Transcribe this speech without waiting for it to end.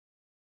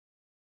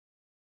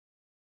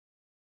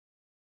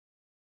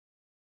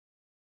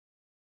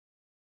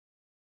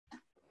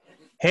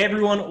Hey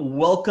everyone,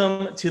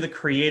 welcome to the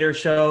Creator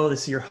Show.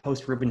 This is your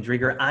host, Ruben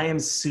Drieger. I am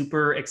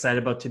super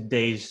excited about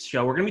today's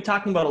show. We're going to be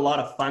talking about a lot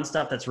of fun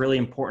stuff that's really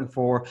important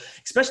for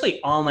especially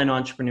online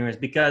entrepreneurs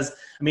because,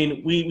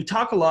 we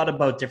talk a lot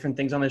about different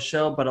things on this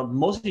show, but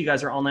most of you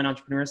guys are online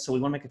entrepreneurs, so we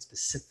want to make it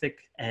specific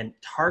and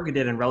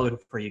targeted and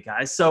relevant for you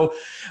guys. So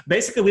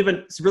basically, we have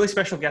a really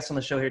special guest on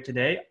the show here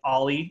today.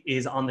 Olley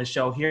is on the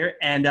show here.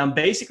 And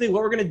basically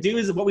what we're going to do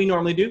is what we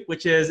normally do,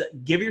 which is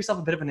give yourself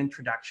a bit of an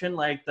introduction,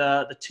 like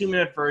the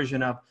 2-minute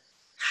version of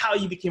how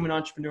you became an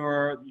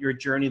entrepreneur, your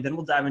journey. Then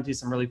we'll dive into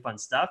some really fun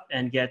stuff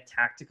and get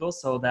tactical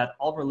so that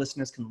all of our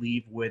listeners can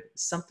leave with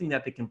something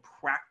that they can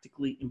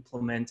practically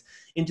implement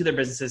into their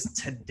businesses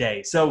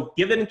today. So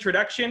give that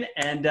introduction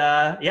and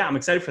I'm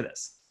excited for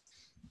this.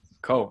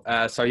 Cool.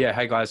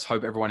 Hey guys,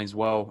 hope everyone is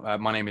well.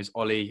 My name is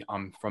Olley.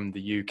 I'm from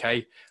the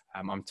UK.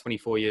 I'm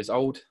 24 years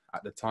old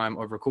at the time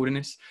of recording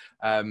this.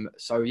 A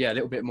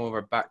little bit more of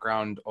a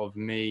background of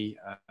me.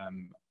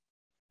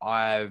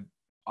 I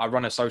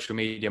run a social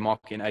media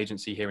marketing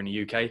agency here in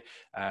the UK.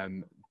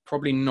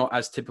 Probably not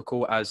as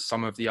typical as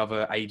some of the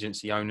other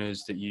agency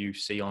owners that you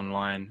see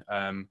online.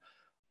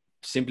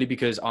 Simply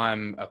because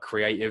I'm a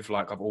creative,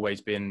 like I've always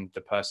been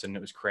the person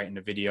that was creating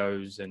the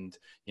videos and,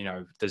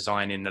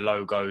 designing the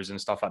logos and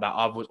stuff like that.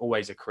 I was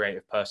always a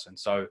creative person.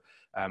 So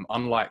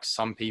unlike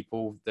some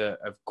people that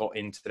have got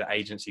into the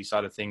agency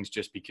side of things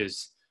just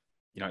because,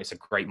 it's a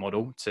great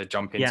model to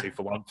jump into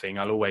for one thing,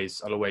 I'll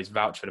always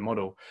vouch for the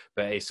model,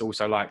 but it's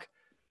also like,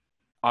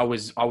 I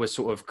was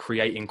sort of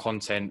creating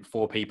content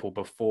for people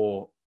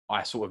before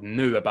I sort of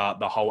knew about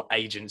the whole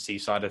agency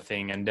side of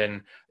thing. And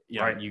then,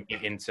 you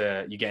get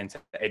into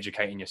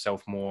educating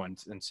yourself more and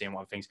seeing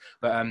what things,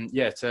 but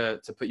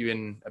to put you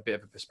in a bit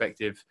of a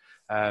perspective,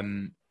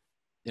 I'm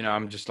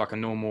just like a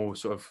normal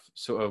sort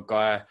of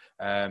guy.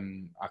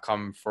 I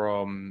come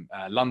from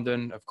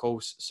London, of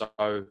course. So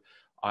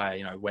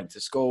I, went to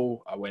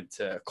school. I went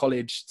to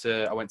college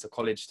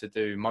to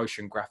do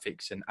motion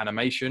graphics and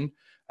animation,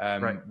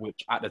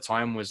 which at the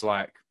time was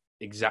like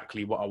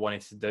exactly what I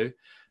wanted to do,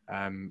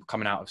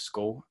 coming out of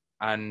school.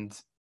 And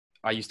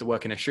I used to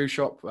work in a shoe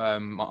shop,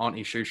 my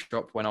auntie's shoe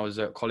shop when I was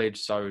at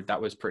college. So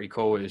that was pretty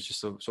cool. It was just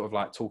sort of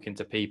like talking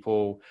to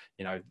people,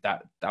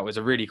 that was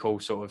a really cool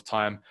sort of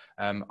time.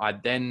 I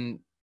then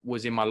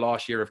was in my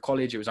last year of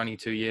college. It was only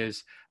 2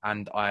 years,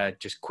 and I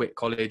just quit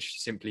college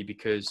simply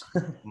because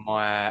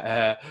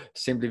my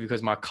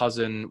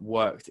cousin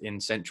worked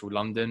in central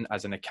London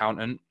as an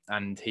accountant,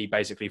 and he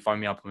basically phoned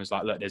me up and was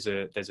like, "Look, there's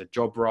a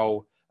job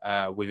role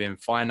within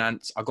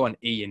finance." I got an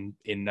E in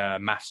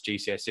maths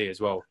GCSE as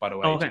well, by the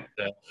way. Okay.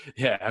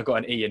 I got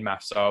an E in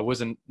maths, so I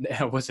wasn't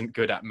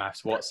good at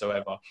maths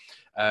whatsoever.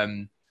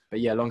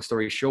 Long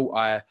story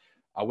short,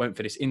 I went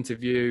for this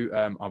interview.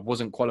 I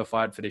wasn't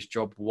qualified for this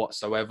job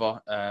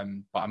whatsoever,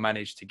 but I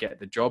managed to get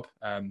the job.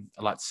 I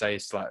like to say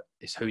it's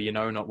who you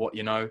know, not what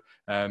you know.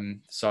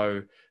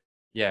 Managed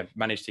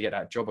to get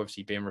that job,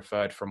 obviously being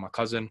referred from my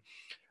cousin.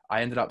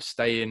 I ended up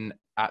staying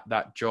at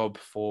that job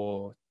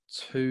for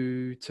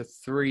 2 to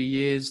 3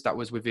 years. That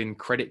was within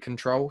credit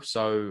control.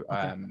 So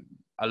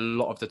a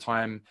lot of the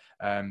time,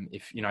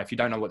 if you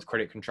don't know what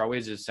credit control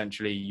is,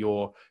 essentially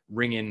you're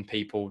ringing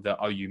people that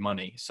owe you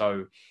money.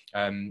 So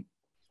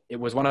it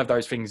was one of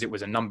those things. It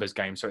was a numbers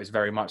game. So it's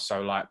very much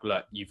so like,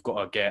 look, you've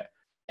got to get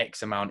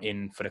X amount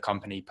in for the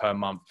company per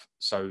month.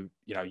 So,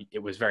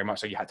 it was very much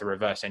so you had to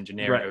reverse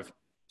engineer it of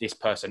this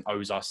person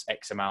owes us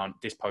X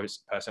amount, this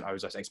person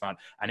owes us X amount.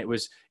 And it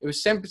was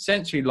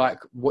essentially like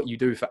what you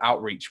do for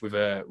outreach with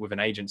an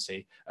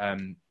agency.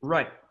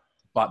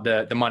 But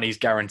the money's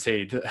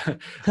guaranteed.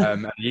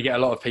 You get a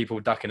lot of people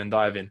ducking and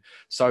diving.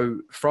 So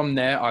from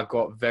there, I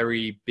got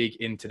very big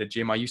into the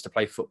gym. I used to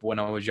play football when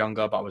I was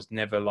younger, but I was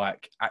never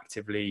like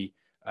actively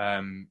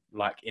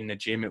like in the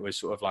gym. It was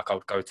sort of like I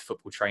would go to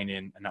football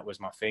training and that was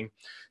my thing.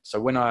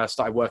 So when I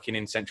started working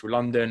in central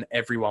London,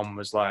 everyone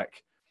was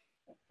like,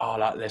 "Oh,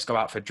 like, let's go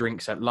out for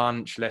drinks at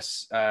lunch.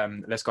 Let's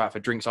go out for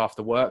drinks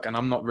after work." And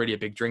I'm not really a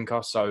big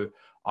drinker. So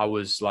I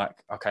was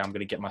like, okay, I'm going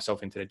to get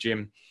myself into the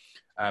gym.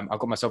 I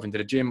got myself into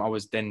the gym. I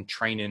was then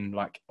training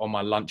like on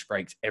my lunch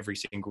breaks every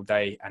single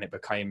day, and it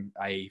became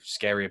a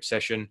scary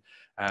obsession.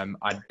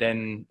 I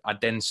then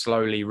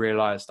slowly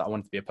realized that I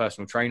wanted to be a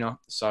personal trainer.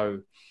 So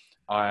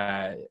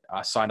I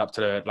signed up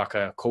to like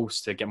a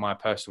course to get my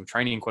personal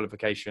training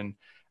qualification,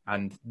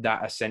 and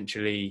that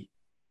essentially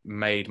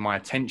made my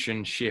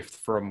attention shift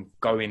from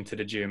going to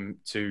the gym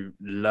to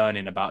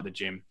learning about the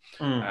gym.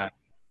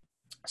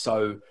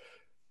 So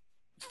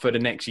for the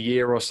next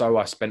year or so,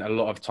 I spent a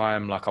lot of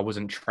time, like I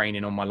wasn't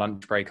training on my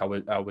lunch break. I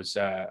was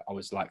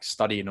like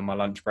studying on my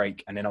lunch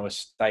break, and then I was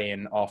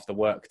staying after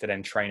work to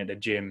then train at the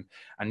gym.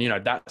 And,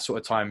 that sort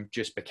of time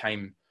just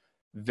became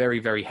very,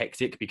 very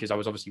hectic because I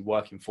was obviously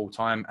working full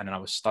time and then I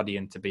was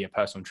studying to be a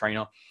personal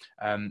trainer.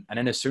 And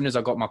then as soon as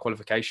I got my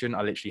qualification,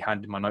 I literally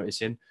handed my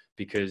notice in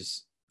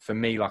because for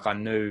me, like I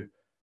knew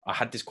I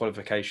had this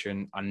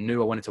qualification. I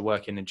knew I wanted to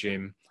work in the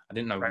gym. I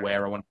didn't know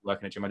where I wanted to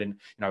work in the gym. I didn't,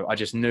 I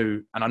just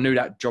knew, and I knew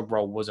that job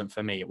role wasn't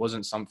for me. It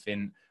wasn't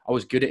something, I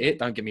was good at it,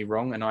 don't get me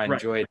wrong. And I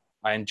enjoyed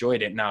I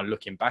enjoyed it now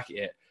looking back at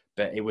it,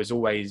 but it was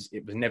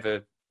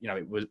never,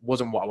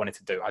 wasn't what I wanted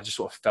to do. I just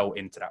sort of fell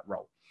into that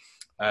role.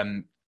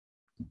 And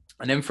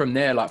then from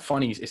there,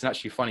 it's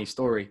actually a funny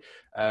story.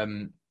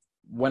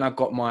 When I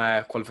got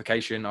my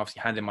qualification,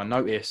 obviously handed my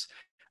notice,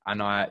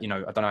 and I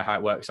don't know how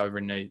it works over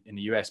in the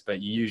US,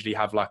 but you usually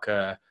have like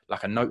a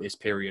notice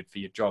period for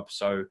your job.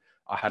 So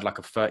I had like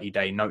a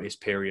 30-day notice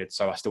period.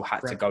 So I still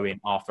had to go in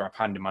after I've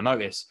handed my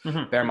notice.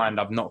 Bear in mind,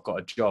 I've not got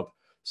a job.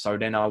 So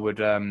then I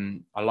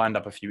lined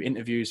up a few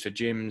interviews for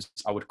gyms.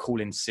 I would call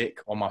in sick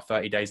on my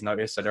 30 days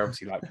notice. So they're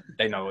obviously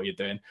they know what you're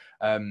doing.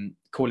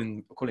 Call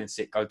in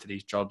sick, go to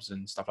these jobs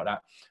and stuff like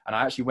that. And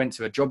I actually went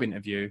to a job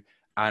interview,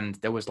 and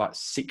there was like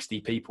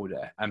 60 people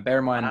there. And bear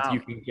in mind, wow,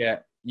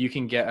 you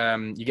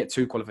get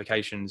 2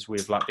 qualifications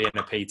with like being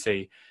a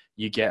PT.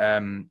 You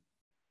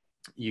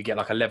get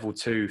like a level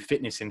 2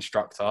 fitness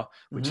instructor,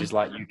 which is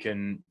like you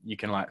can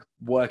like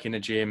work in a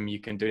gym, you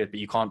can do it, but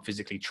you can't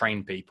physically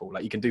train people.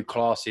 Like you can do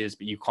classes,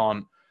 but you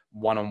can't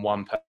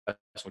one-on-one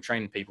personal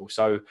train people.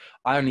 So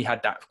I only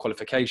had that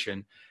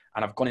qualification,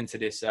 and I've gone into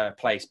this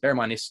place. Bear in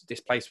mind, this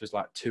place was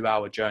like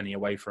 2-hour journey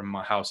away from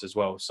my house as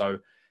well. So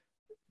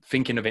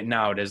thinking of it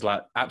now, there's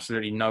like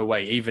absolutely no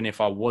way, even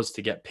if I was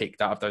to get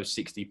picked out of those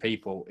 60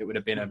 people, it would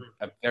have been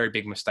a very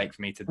big mistake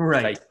for me to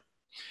take.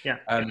 Yeah.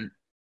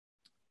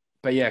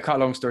 But yeah, cut a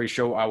long story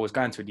short, I was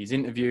going to these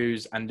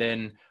interviews, and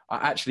then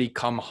I actually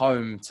come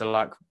home to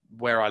like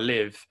where I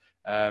live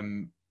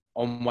on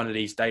one of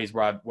these days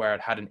where I'd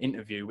had an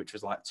interview, which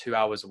was like 2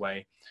 hours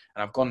away.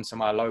 And I've gone to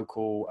my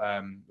local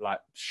like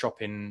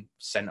shopping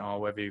center,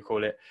 or whatever you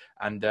call it.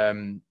 And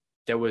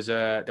there was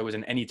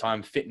an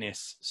Anytime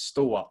Fitness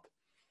store up,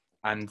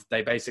 and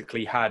they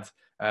basically had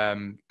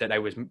that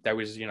there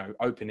was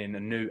opening a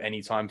new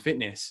Anytime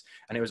Fitness,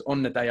 and it was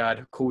on the day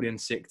I'd called in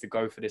sick to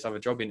go for this other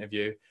job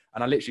interview.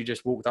 And I literally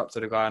just walked up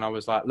to the guy and I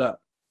was like, look,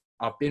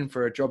 I've been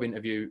for a job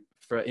interview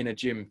in a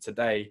gym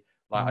today.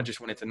 Like, I just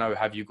wanted to know,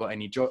 have you got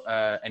any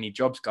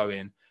jobs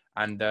going?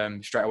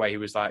 And straight away he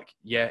was like,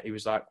 yeah. He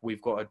was like,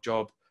 we've got a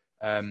job.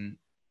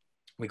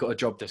 We got a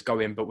job that's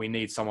going, but we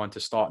need someone to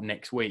start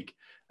next week.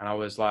 And I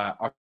was like,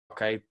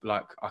 okay,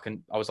 like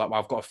I was like, well,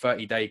 I've got a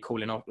 30-day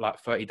calling off,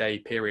 like 30-day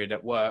period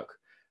at work.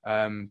 But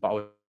I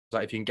was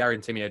like, if you can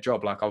guarantee me a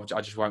job, like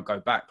I just won't go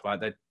back. Like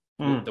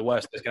the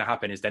worst that's going to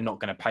happen is they're not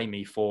going to pay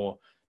me for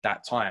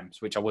that time,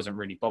 which I wasn't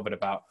really bothered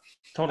about.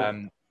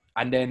 Totally.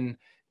 And then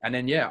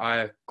yeah,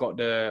 I got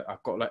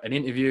like an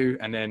interview,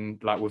 and then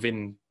like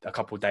within a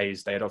couple of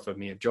days they had offered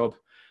me a job.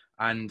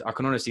 And I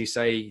can honestly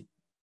say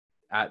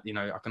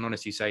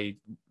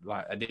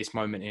like at this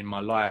moment in my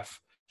life,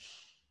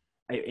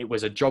 it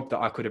was a job that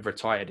I could have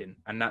retired in.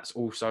 And that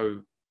was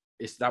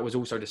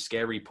also the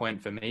scary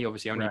point for me,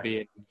 obviously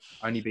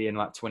only being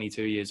like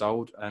 22 years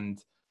old.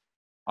 And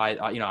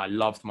I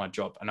loved my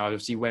job, and I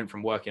obviously went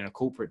from working a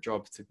corporate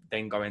job to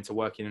then go into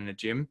working in a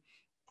gym.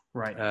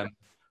 Right.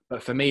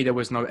 But for me, there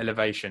was no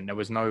elevation. There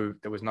was no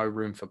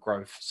room for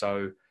growth.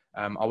 So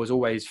I was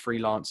always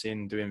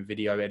freelancing, doing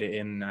video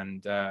editing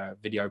and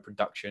video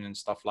production and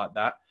stuff like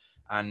that.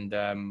 And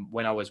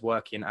when I was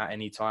working at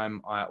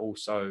Anytime, I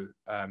also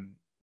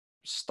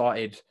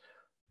started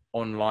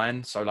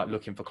online, so like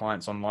looking for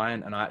clients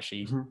online. And I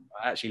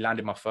actually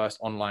landed my first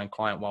online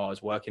client while I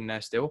was working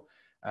there still.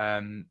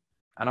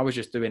 And I was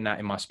just doing that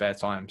in my spare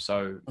time.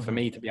 So for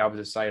me to be able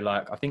to say,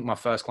 like, I think my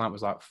first client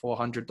was like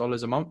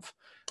 $400 a month,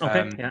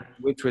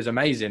 which was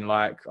amazing.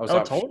 Like I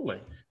was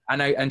totally.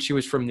 And she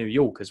was from New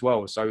York as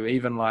well. So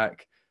even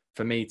like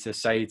for me to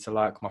say to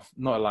like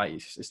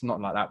it's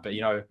not like that, but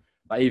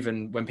like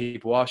even when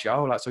people ask you,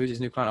 oh, like, so who's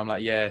this new client? I'm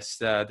like, yes,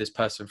 this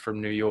person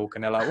from New York.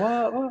 And they're like,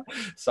 what?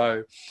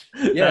 So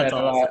yeah, that's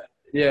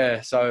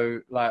awesome. So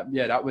like,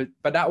 yeah,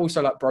 but that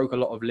also like broke a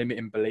lot of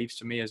limiting beliefs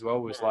for me as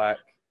well. Was like,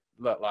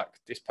 look, like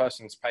this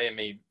person's paying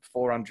me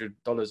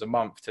 $400 a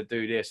month to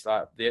do this.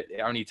 Like it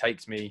only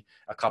takes me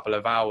a couple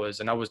of hours,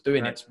 and I was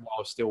doing it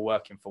while still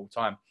working full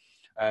time.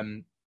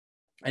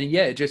 And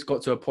yeah, it just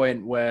got to a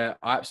point where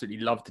I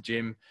absolutely loved the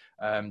gym.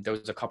 There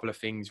was a couple of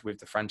things with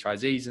the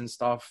franchisees and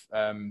stuff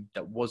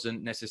that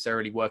wasn't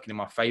necessarily working in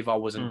my favor. I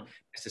wasn't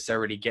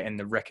necessarily getting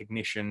the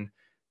recognition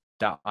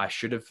that I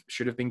should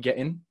have been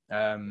getting.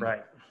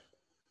 Right.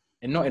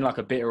 And not in like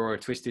a bitter or a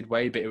twisted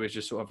way, but it was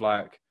just sort of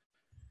like,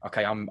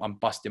 okay, I'm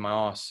busting my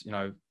ass,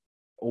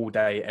 all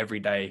day, every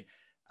day,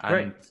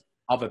 and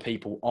other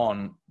people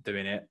aren't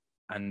doing it,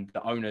 and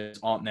the owners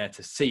aren't there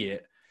to see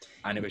it.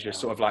 And it was just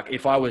sort of like,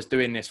 if I was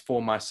doing this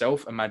for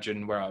myself,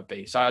 imagine where I'd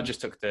be. So I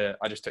just took the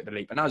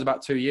leap, and that was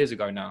about 2 years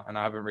ago now, and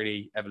I haven't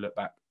really ever looked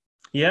back.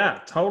 Yeah,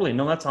 totally.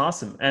 No, that's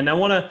awesome. And I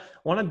want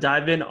to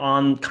dive in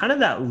on kind of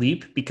that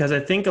leap, because I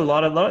think a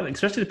lot of,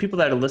 especially the people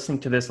that are listening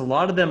to this, a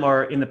lot of them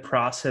are in the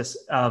process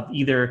of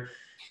either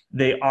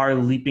they are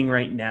leaping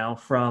right now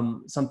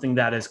from something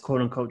that is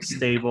quote unquote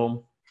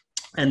stable,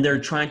 and they're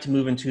trying to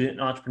move into an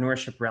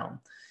entrepreneurship realm.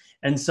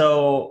 And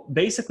so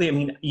basically, I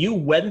mean, you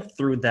went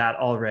through that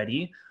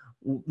already.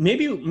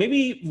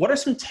 maybe what are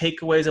some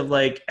takeaways of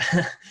like,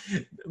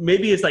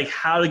 maybe it's like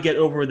how to get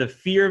over the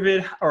fear of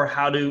it, or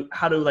how to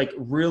like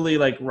really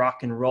like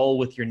rock and roll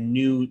with your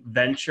new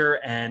venture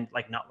and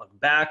like not look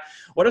back.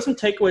 What are some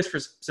takeaways for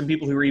some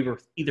people who are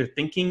either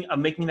thinking of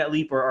making that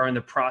leap or are in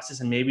the process,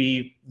 and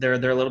maybe they're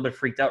a little bit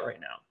freaked out right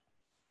now?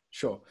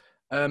 Sure.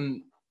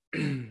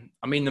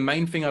 I mean, the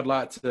main thing I'd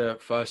like to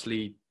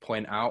firstly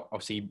point out,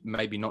 obviously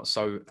maybe not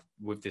so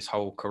with this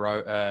whole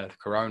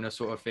corona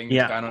sort of thing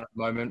that's going on at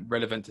the moment,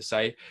 relevant to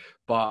say,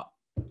 but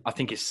I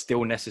think it's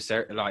still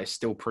necessary, like it's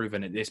still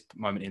proven at this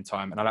moment in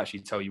time, and I'll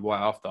actually tell you why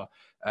after.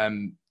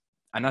 And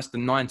that's the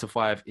 9 to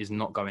 5 is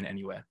not going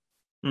anywhere.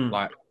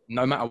 Like,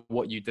 no matter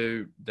what you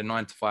do, the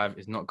 9 to 5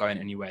 is not going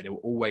anywhere. There will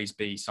always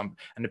be some,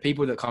 and the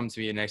people that come to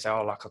me and they say,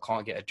 oh, like, I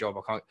can't get a job.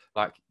 I can't,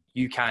 like,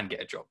 you can get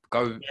a job.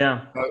 Go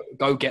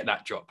get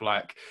that job.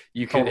 Like,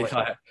 you can,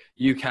 like,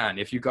 you can,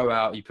 if you go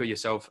out, you put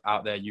yourself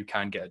out there, you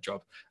can get a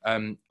job.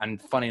 And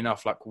funny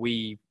enough, like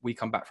we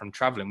come back from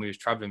traveling. We was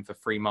traveling for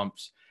 3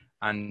 months,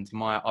 and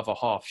my other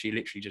half, she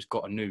literally just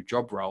got a new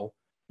job role.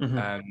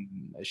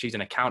 She's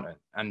an accountant,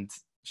 and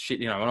she,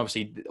 you know, and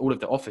obviously all of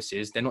the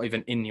offices, they're not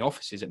even in the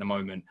offices at the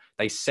moment.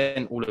 They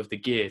sent all of the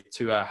gear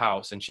to her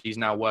house, and she's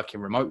now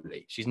working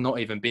remotely. She's not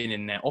even been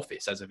in their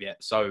office as of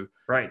yet. So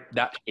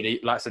that,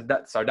 like,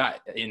 so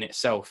that in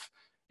itself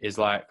is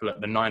like, look,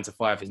 the 9 to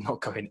 5 is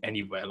not going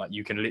anywhere. Like,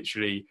 you can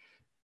literally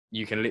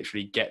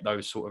get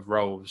those sort of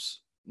roles.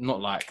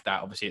 Not like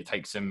that. Obviously it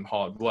takes some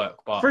hard work,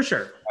 but for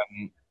sure,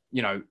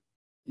 you know,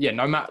 yeah,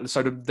 no matter.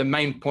 So the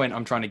main point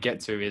I'm trying to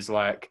get to is,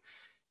 like,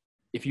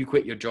 if you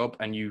quit your job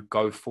and you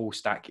go full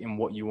stack in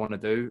what you want to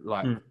do,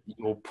 like,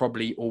 you'll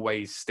probably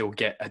always still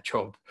get a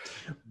job,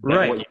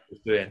 right? What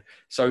you're doing.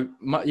 So,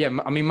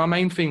 I mean, my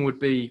main thing would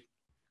be,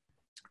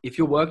 if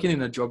you're working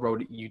in a job role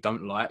that you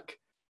don't like,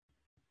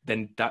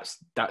 then that's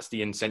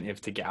the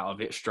incentive to get out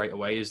of it straight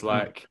away. Is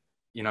like,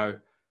 you know,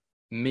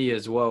 me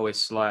as well.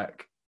 It's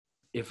like,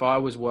 if I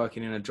was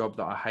working in a job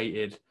that I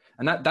hated,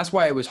 and that's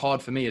why it was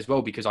hard for me as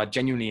well, because I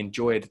genuinely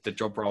enjoyed the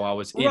job role I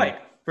was in. Right.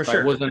 For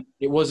sure. It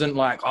wasn't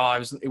like,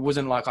 it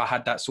wasn't like I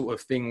had that sort of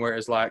thing where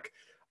it's like,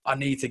 I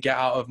need to get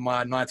out of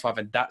my 9 to 5,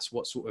 and that's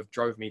what sort of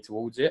drove me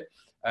towards it.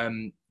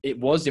 It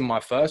was in my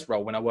first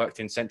role when I worked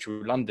in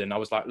central London. I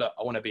was like, look,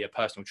 I want to be a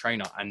personal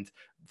trainer. And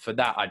for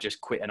that, I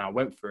just quit and I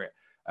went for it.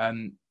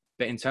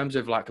 But in terms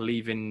of like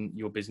leaving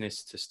your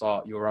business to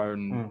start your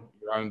own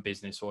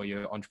business or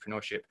your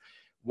entrepreneurship,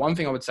 one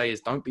thing I would say is,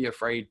 don't be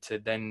afraid to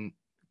then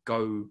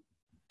go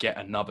get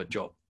another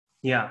job.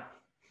 Yeah.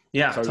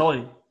 Yeah, so,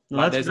 totally. No,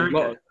 like,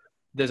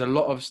 there's a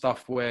lot of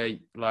stuff where,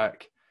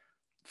 like,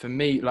 for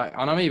me, like,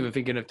 and I'm even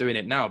thinking of doing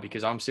it now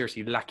because I'm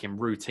seriously lacking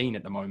routine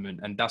at the moment.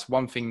 And that's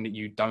one thing that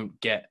you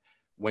don't get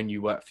when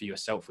you work for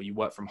yourself or you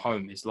work from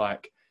home, is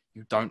like,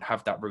 you don't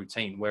have that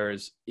routine.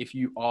 Whereas if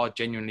you are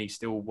genuinely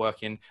still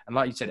working, and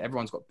like you said,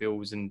 everyone's got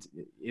bills and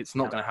it's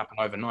not going to happen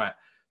overnight.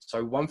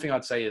 So one thing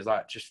I'd say is,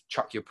 like, just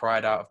chuck your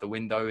pride out of the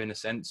window, in a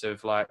sense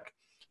of, like,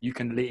 you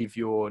can leave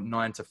your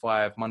 9 to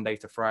 5, Monday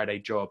to Friday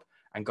job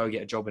and go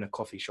get a job in a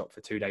coffee shop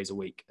for 2 days a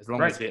week, as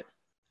long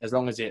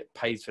as it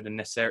pays for the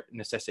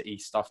necessity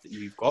stuff that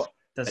you've got.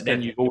 But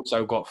then you've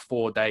also got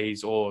 4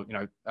 days, or, you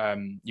know,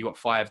 you got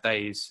 5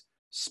 days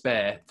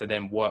spare to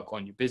then work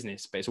on your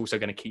business. But it's also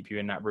going to keep you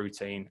in that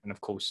routine, and of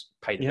course,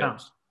 pay the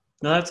bills.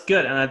 No, that's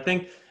good. And I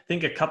think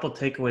a couple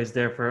takeaways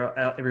there for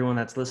everyone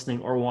that's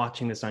listening or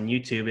watching this on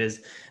YouTube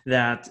is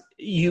that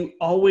you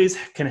always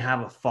can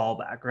have a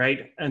fallback,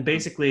 right? And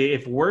basically,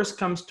 if worse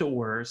comes to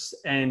worse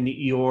and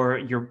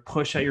your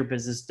push at your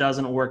business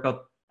doesn't work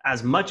out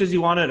as much as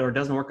you wanted, or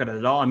doesn't work out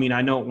at all. I mean,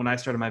 I know when I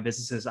started my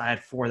businesses, I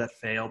had 4 that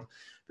failed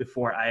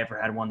before I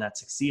ever had one that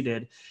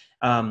succeeded.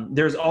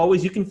 There's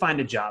always, you can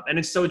find a job. And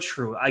it's so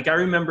true. Like, I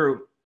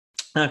remember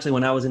actually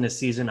when I was in a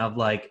season of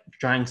like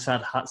trying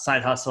side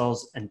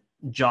hustles and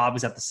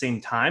jobs at the same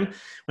time,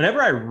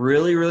 whenever I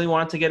really, really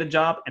wanted to get a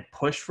job and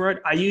push for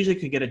it, I usually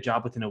could get a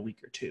job within a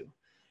week or 2.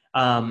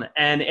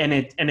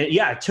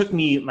 It took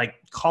me like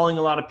calling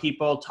a lot of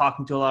people,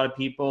 talking to a lot of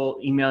people,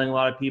 emailing a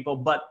lot of people,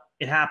 but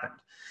it happened.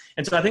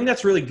 And so I think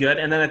that's really good.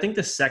 And then I think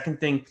the second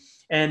thing,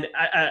 and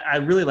I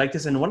really like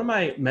this, and one of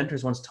my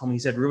mentors once told me, he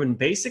said, Ruben,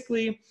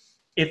 basically,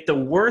 if the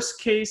worst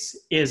case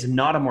is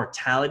not a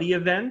mortality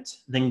event,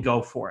 then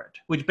go for it,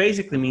 which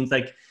basically means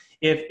like,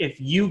 if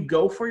you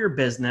go for your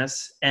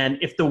business, and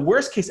if the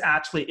worst case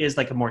actually is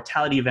like a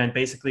mortality event,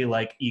 basically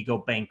like you go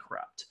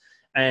bankrupt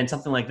and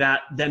something like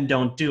that, then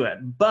don't do it.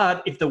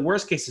 But if the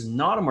worst case is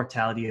not a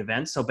mortality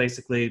event, so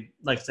basically,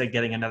 like say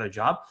getting another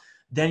job,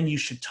 then you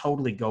should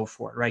totally go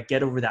for it, right?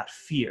 Get over that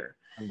fear.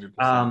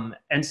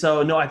 And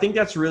so, no, I think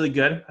that's really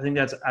good. I think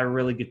that's a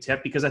really good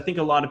tip, because I think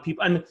a lot of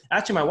people, and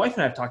actually my wife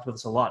and I have talked about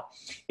this a lot.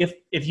 If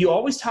you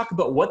always talk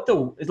about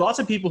lots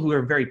of people who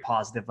are very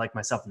positive, like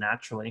myself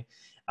naturally,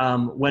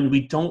 when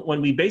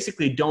we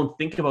basically don't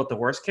think about the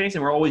worst case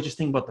and we're always just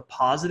thinking about the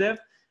positive,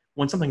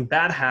 when something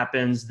bad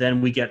happens,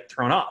 then we get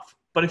thrown off.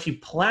 But if you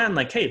plan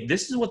like, hey,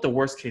 this is what the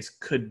worst case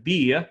could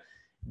be,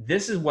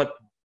 this is what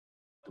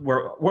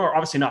we're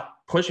obviously not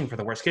pushing for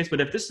the worst case,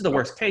 but if this is the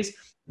worst case,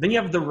 then you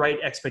have the right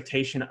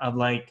expectation of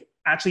like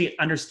actually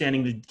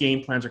understanding the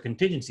game plans or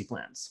contingency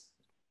plans.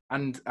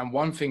 And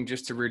one thing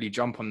just to really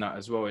jump on that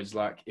as well is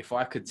like, if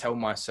I could tell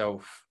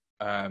myself,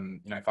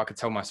 if I could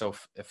tell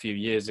myself a few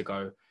years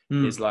ago,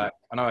 is like,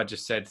 I know I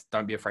just said,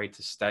 don't be afraid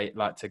to stay,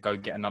 like to go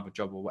get another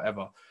job or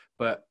whatever.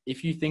 But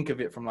if you think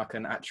of it from like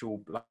an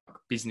actual like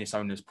business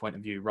owner's point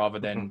of view, rather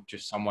than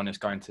just someone that's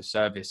going to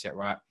service it,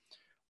 right?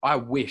 I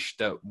wish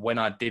that when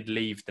I did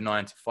leave the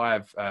 9 to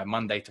 5,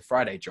 Monday to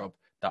Friday job,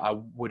 that I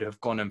would have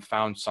gone and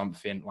found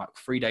something like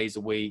 3 days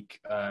a week.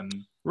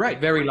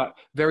 Right. Very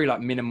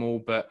minimal,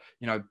 but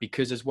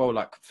because as well,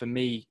 like for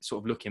me,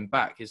 sort of looking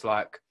back is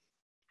like,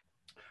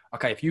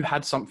 okay, if you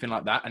had something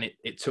like that and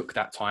it took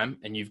that time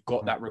and you've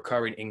got that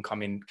recurring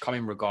income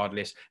coming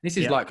regardless, this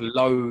is like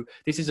low,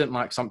 this isn't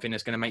like something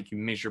that's going to make you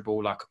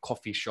miserable, like a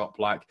coffee shop,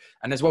 like,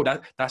 and as well,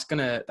 that's going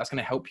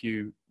to help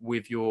you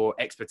with your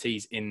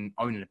expertise in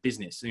owning a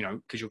business,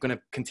 because you're going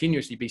to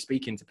continuously be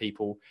speaking to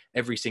people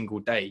every single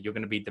day. You're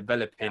going to be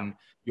developing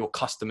your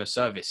customer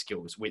service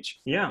skills, which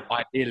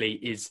ideally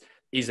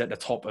is at the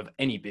top of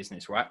any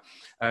business, right?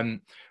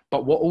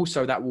 But what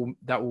also that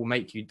will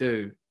make you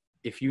do,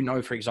 if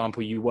for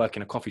example, you work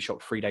in a coffee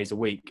shop 3 days a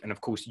week, and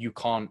of course you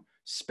can't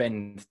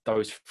spend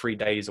those 3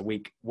 days a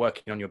week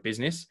working on your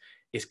business,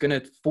 it's going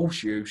to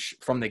force you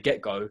from the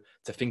get-go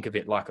to think of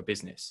it like a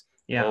business.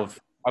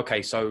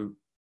 Okay, so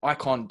I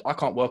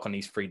can't work on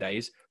these 3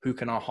 days. Who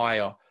can I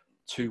hire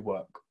to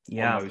work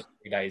on those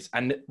 3 days?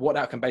 And what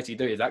that can basically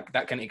do is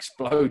that can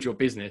explode your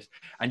business,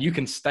 and you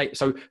can stay.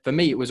 So for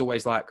me, it was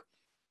always like,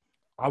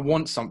 I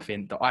want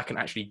something that I can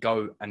actually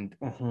go and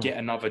get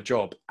another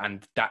job,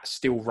 and that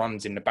still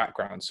runs in the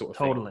background, sort of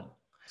Totally. thing.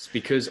 It's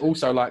because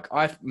also, like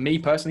me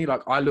personally,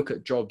 like I look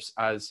at jobs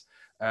as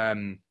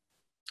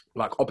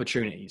like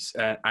opportunities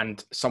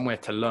and somewhere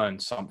to learn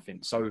something.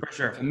 So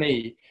for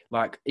me,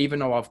 like even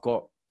though I've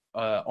got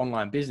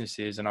online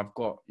businesses and I've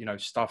got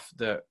stuff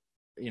that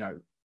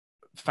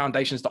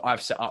foundations that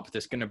I've set up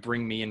that's going to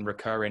bring me in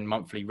recurring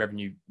monthly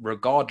revenue,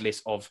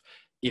 regardless of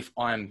if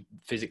I'm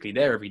physically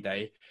there every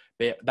day.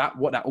 But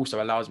what that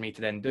also allows me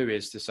to then do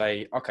is to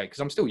say, okay, because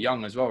I'm still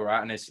young as well,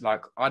 right? And it's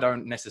like, I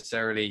don't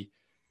necessarily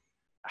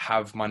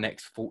have my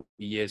next 40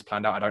 years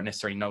planned out. I don't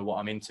necessarily know what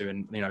I'm into,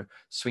 and,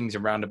 swings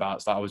and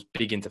roundabouts. Like I was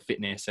big into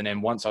fitness. And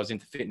then once I was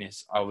into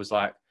fitness, I was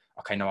like,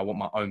 okay, no, I want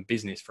my own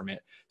business from it.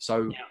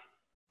 So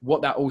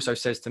what that also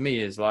says to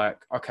me is like,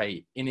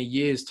 okay, in a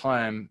year's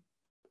time,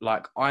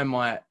 like I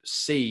might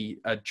see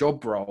a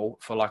job role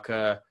for like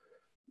a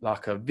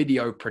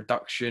video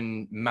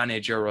production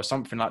manager or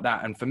something like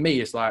that. And for me,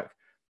 it's like,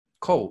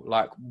 cool.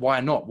 Like, why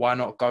not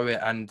go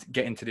and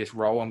get into this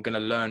role? I'm going to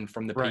learn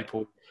from the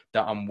people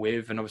that I'm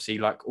with. And obviously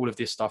like all of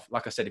this stuff,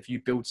 like I said, if you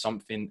build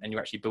something and you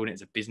actually build it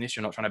as a business,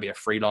 you're not trying to be a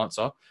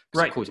freelancer.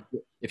 Right. Of course,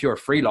 if you're a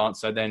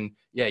freelancer, then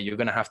you're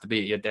going to have to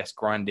be at your desk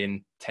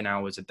grinding 10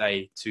 hours a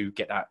day to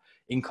get that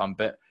income.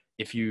 But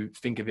if you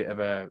think of it of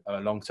a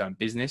long-term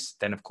business,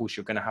 then of course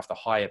you're going to have to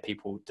hire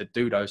people to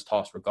do those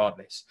tasks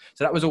regardless.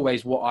 So that was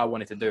always what I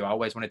wanted to do. I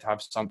always wanted to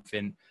have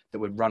something that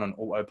would run on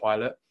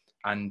autopilot,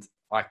 and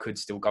I could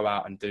still go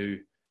out and do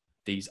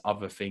these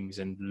other things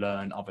and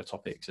learn other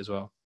topics as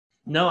well.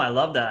 No, I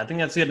love that. I think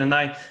that's good. And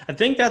I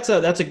think that's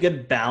a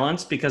good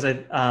balance, because in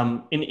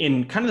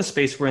kind of the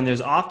space we're in,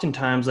 there's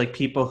oftentimes like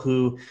people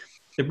who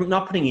they're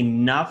not putting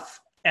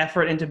enough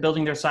effort into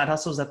building their side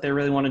hustles that they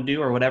really want to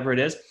do or whatever it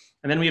is.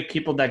 And then we have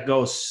people that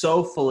go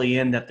so fully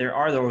in that there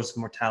are those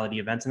mortality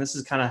events. And this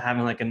is kind of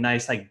having like a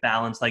nice like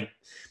balance, like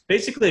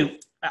basically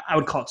I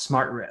would call it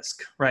smart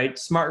risk, right?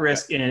 Smart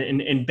risk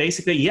in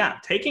basically,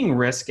 taking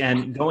risk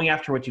and going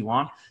after what you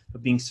want,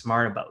 but being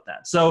smart about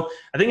that. So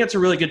I think that's a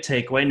really good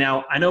takeaway.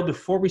 Now, I know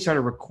before we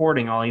started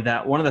recording, Olley,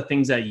 that one of the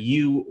things that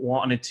you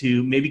wanted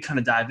to maybe kind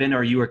of dive in,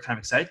 or you were kind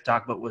of excited to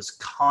talk about, was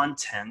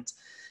content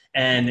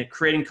and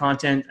creating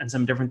content and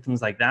some different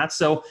things like that.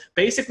 So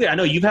basically, I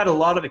know you've had a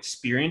lot of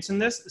experience in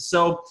this.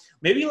 So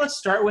maybe let's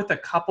start with a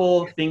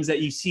couple things that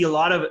you see a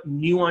lot of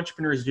new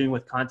entrepreneurs doing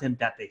with content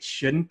that they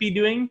shouldn't be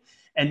doing,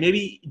 and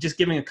maybe just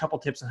giving a couple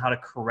tips on how to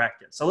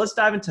correct it. So let's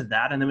dive into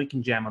that, and then we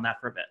can jam on that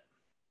for a bit.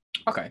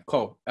 Okay,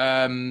 cool.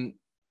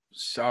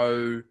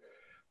 So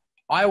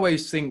I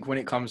always think when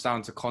it comes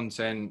down to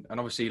content, and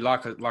obviously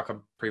like I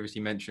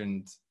previously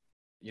mentioned,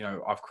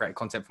 I've created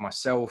content for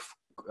myself.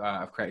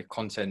 I've created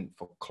content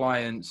for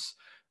clients.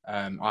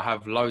 I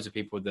have loads of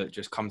people that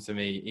just come to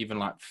me, even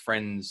like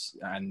friends,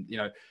 and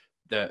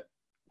that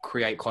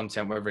create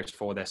content, whether it's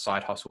for their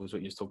side hustles,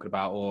 what you're talking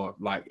about, or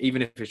like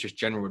even if it's just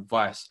general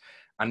advice.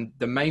 And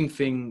the main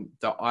thing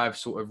that I've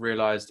sort of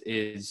realized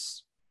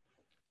is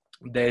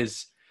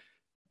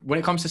when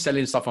it comes to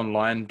selling stuff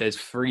online, there's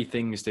 3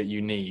 things that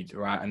you need,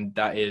 right? And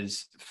that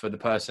is for the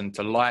person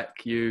to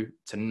like you,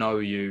 to know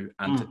you,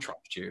 and to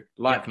trust you.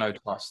 No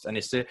trust.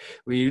 And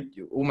we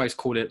almost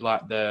call it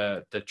like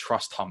the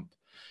trust hump.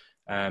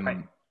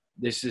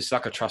 This is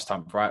like a trust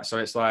hump, right? So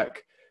it's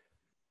like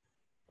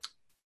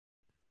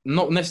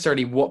not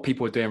necessarily what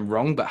people are doing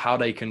wrong, but how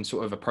they can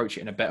sort of approach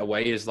it in a better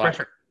way is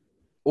like,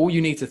 all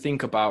you need to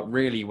think about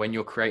really when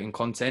you're creating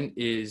content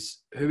is,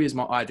 who is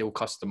my ideal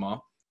customer,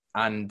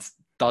 and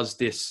does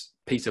this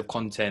piece of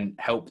content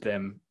help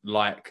them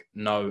like,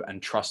 know,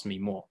 and trust me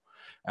more?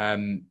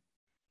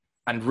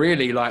 And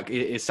really, like,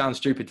 it sounds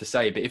stupid to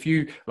say, but if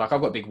you, like,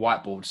 I've got a big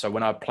whiteboard. So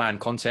when I plan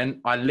content,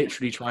 I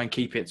literally try and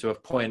keep it to a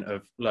point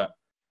of, look,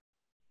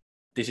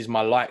 this is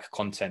my like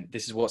content.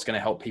 This is what's going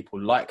to help people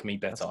like me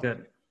better. That's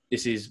good.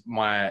 This is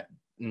my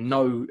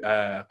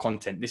no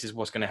content. This is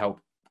what's going to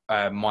help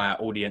my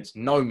audience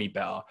know me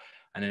better.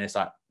 And then it's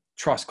like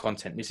trust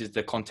content. This is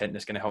the content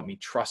that's going to help me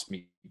trust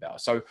me better.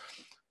 So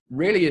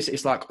really,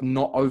 it's like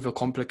not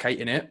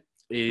overcomplicating it.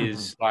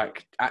 Is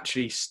like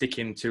actually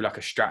sticking to like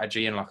a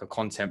strategy and like a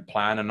content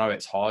plan. I know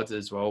it's hard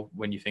as well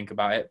when you think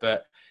about it,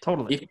 but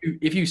Totally.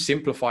 if you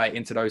simplify it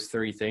into those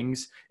three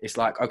things, it's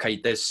like,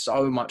 okay, there's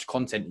so much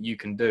content you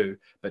can do,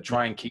 but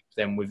try and keep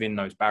them within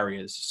those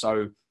barriers.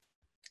 So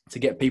to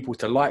get people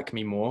to like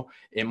me more,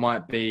 it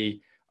might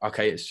be,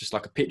 okay, it's just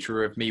like a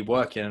picture of me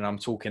working and I'm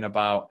talking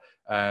about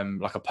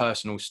like a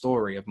personal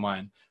story of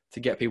mine. To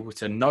get people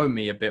to know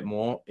me a bit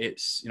more,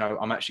 it's, you know,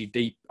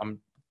 I'm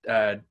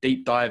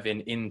deep diving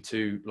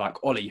into like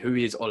Olley. Who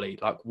is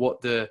Olley? Like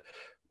what do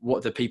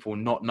people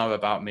not know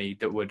about me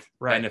that would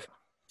benefit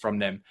from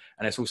them?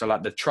 And it's also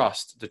like the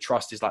trust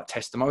is like,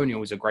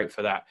 testimonials are great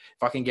for that.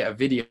 If I can get a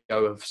video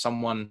of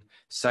someone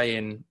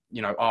saying,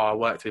 you know, oh, I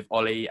worked with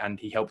Olley and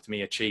he helped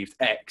me achieve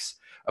X,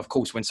 of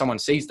course, when someone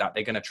sees that,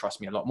 they're going to trust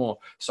me a lot more.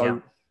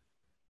 So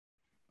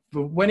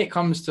but when it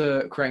comes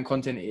to creating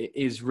content, it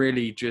is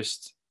really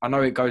just, I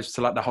know it goes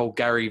to like the whole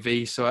Gary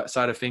V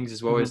side of things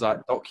as well, is like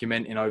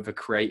documenting over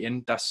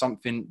creating. That's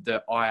something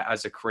that I,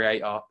 as a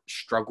creator,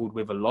 struggled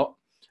with a lot.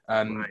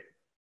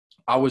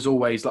 I was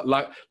always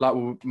like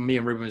me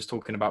and Ruben was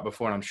talking about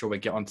before, and I'm sure we'll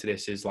get onto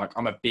this, is like,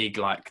 I'm a big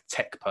like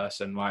tech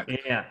person. Like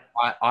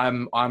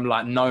I'm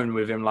like known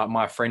within like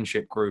my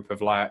friendship group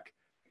of like,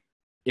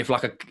 if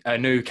like a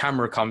new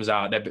camera comes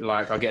out, they'd be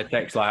like, I get a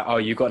text like, oh,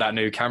 you got that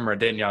new camera,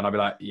 didn't you? And I'll be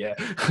like, yeah.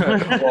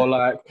 Or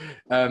like,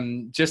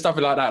 just stuff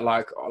like that.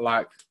 Like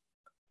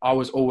I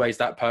was always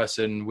that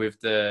person with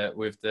the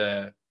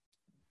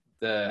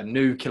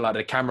new like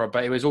the camera,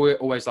 but it was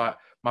always like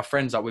my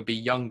friends that would be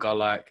younger,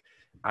 like,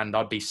 and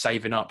I'd be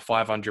saving up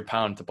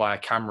 £500 to buy a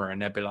camera,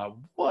 and they'd be like,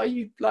 what are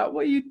you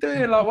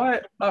doing?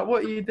 Like,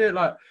 what are you doing?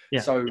 Like,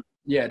 so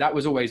yeah, that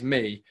was always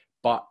me.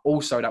 But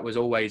also that was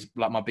always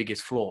like my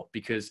biggest flaw,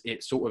 because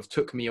it sort of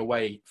took me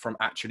away from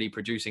actually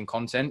producing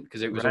content,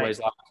 because it was always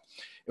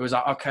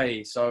like,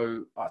 okay,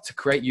 so to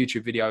create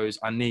YouTube videos,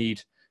 I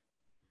need,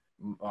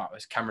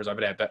 there's cameras over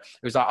there, but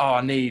it was like, oh,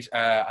 I need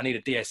a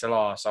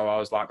DSLR. So I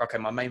was like, okay,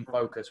 my main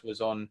focus was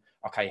on,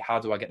 okay, how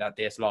do I get that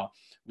DSLR?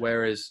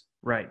 Whereas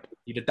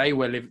the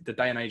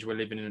day and age we're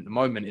living in at the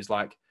moment is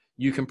like,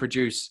 you can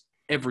produce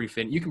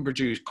everything. You can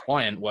produce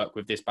client work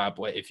with this bad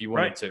boy if you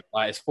wanted to.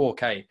 Like, it's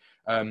 4K.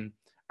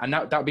 And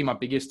that would be my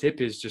biggest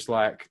tip, is just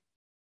like,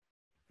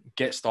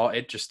 get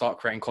started, just start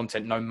creating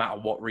content no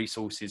matter what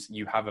resources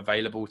you have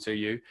available to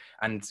you.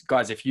 And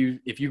guys, if you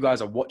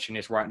guys are watching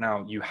this right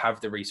now, you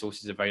have the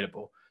resources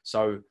available.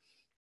 So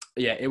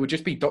yeah, it would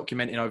just be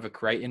documenting over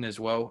creating as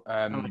well.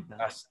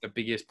 That's the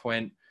biggest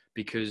point,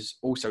 because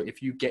also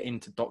if you get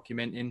into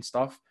documenting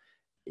stuff,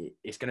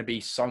 it's going to be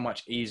so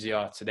much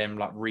easier to then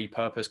like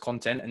repurpose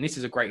content. And this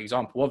is a great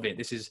example of it.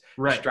 This is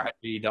a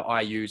strategy that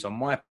I use on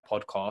my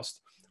podcast.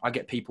 I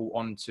get people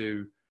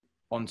onto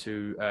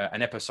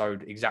an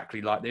episode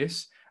exactly like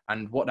this.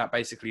 And what that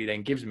basically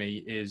then gives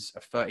me is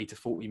a 30 to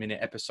 40 minute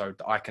episode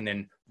that I can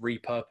then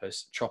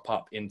repurpose, chop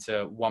up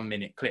into 1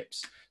 minute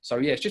clips. So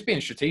yeah, it's just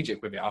being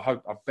strategic with it. I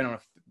hope I've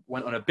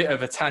went on a bit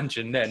of a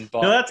tangent then,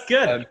 but no, that's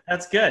good.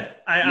 That's good.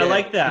 I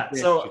like that.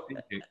 So,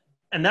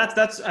 and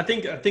that's, I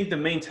think the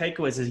main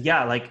takeaways is,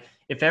 like,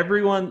 if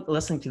everyone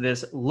listening to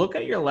this, look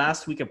at your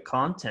last week of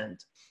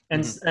content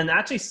and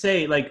actually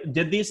say, like,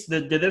 did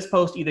this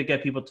post either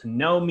get people to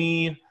know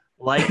me,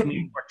 like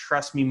me, or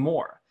trust me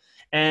more?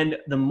 And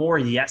the more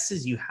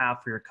yeses you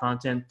have for your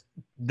content,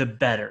 the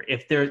better.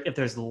 If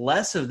there's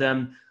less of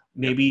them,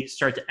 maybe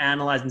start to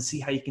analyze and see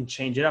how you can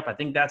change it up. I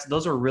think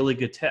those are really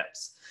good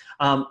tips.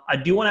 I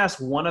do want to ask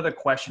one other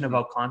question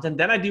about content.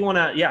 Then I do want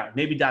to,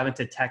 maybe dive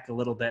into tech a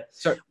little bit.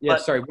 So yeah,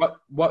 sorry.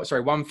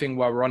 One thing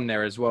while we're on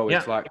there as well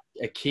is like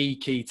a key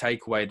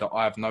takeaway that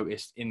I've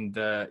noticed in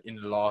the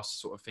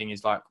last sort of thing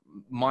is like,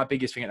 my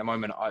biggest thing at the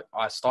moment.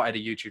 I started a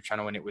YouTube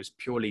channel and it was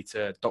purely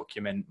to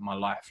document my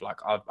life. Like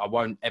I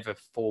won't ever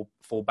fall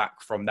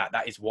back from that.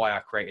 That is why I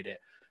created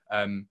it.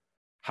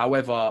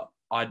 However,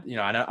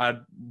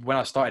 when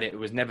I started it, it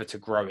was never to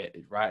grow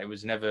it, right? It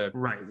was never, It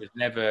was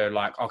never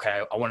like,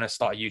 okay, I want to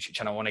start a YouTube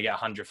channel. I want to get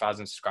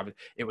 100,000 subscribers.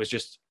 It was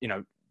just,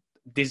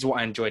 this is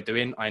what I enjoy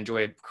doing. I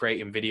enjoy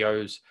creating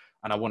videos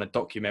and I want to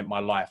document my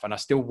life. And I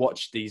still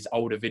watch these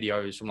older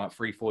videos from like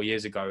 3-4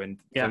 years ago. And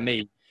for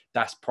me,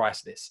 that's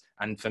priceless.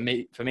 And for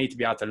me to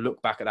be able to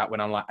look back at that when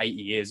I'm like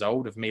 80 years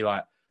old, of me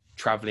like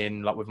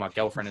traveling like with my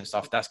girlfriend and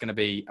stuff, that's going to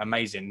be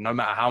amazing. No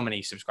matter how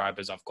many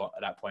subscribers I've got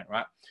at that point,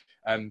 right?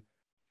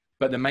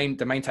 But the main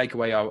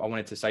takeaway I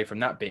wanted to say from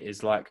that bit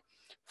is like,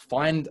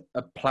 find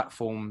a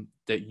platform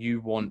that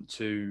you want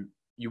to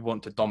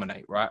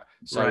dominate, right?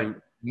 So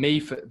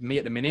Right. for me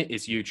at the minute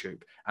is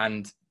YouTube.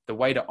 And the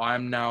way that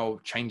I'm now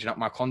changing up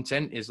my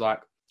content is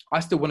like, I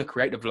still want to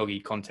create the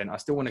vloggy content. I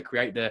still want to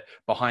create the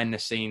behind the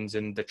scenes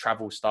and the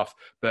travel stuff.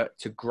 But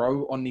to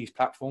grow on these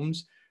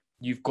platforms,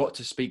 you've got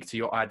to speak to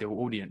your ideal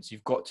audience.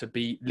 You've got to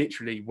be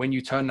literally, when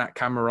you turn that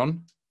camera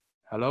on,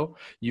 hello,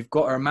 you've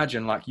got to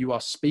imagine like you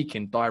are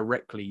speaking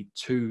directly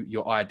to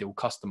your ideal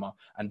customer.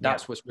 And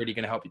that's what's really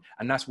going to help you.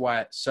 And that's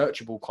why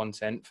searchable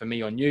content for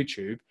me on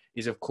YouTube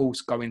is, of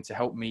course, going to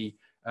help me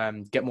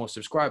get more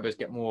subscribers,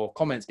 get more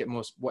comments, get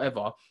more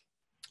whatever,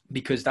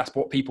 because that's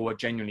what people are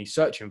genuinely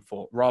searching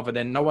for, rather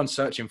than no one's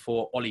searching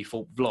for Olley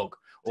Thorpe vlog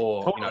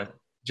or, Totally. you know, do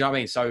you know what I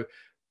mean? So,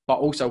 but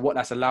also what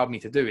that's allowed me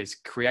to do is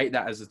create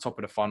that as the top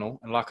of the funnel.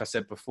 And like I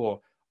said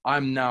before,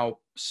 I'm now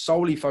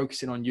solely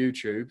focusing on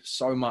YouTube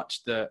so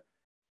much that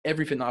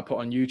everything that I put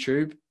on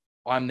YouTube,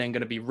 I'm then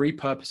going to be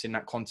repurposing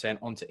that content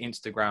onto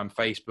Instagram,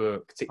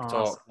 Facebook, TikTok,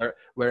 Awesome.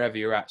 wherever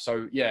you're at.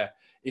 So yeah,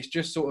 it's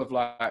just sort of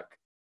like,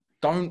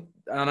 and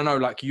I know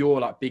like you're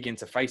like big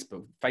into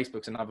Facebook.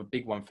 Facebook's another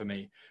big one for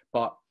me,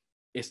 but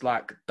it's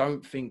like,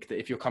 don't think that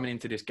if you're coming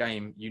into this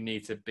game, you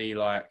need to be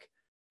like,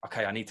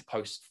 okay, I need to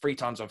post 3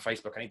 times on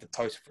Facebook. I need to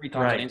post 3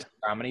 times on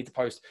Instagram. I need to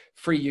post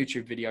 3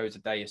 YouTube videos a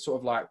day. It's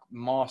sort of like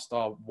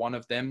master one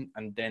of them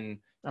and then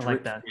I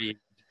like that.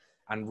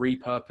 and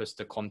repurpose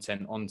the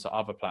content onto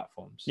other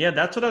platforms. Yeah,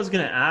 that's what I was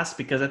going to ask,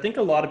 because I think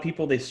a lot of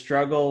people, they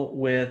struggle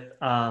with,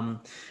 I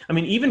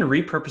mean, even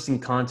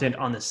repurposing content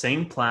on the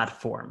same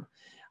platform.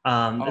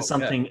 Is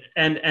something,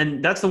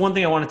 and that's the one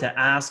thing I wanted to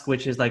ask,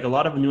 which is like a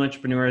lot of new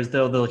entrepreneurs,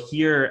 they'll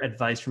hear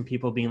advice from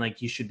people being like,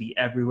 you should be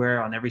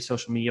everywhere on every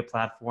social media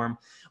platform.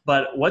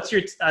 But what's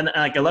your, and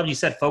like I love you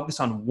said, focus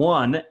on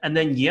one, and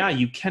then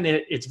you can,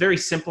 it's very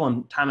simple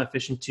and time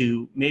efficient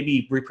to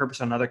maybe repurpose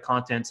on other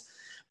contents.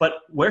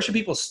 But where should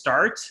people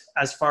start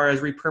as far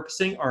as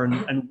repurposing, or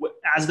and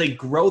as they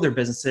grow their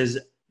businesses,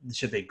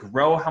 should they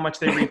grow how much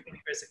they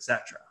repurpose,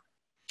 etc.?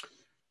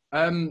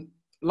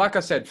 Like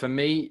I said, for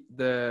me,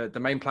 the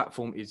main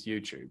platform is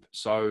YouTube.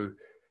 So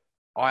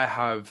I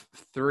have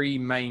 3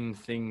 main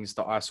things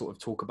that I sort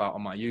of talk about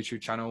on my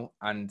YouTube channel.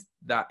 And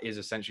that is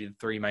essentially the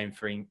 3 main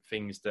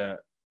things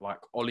that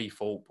like Olley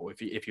Thorpe, or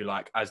if you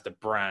like, as the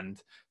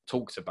brand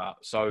talks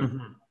about. So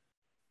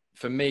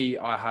for me,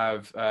 I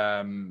have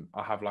a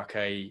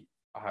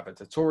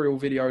tutorial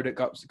video that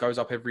goes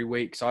up every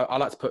week. So I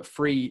like to put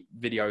 3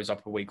 videos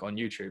up a week on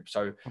YouTube.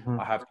 So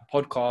I have a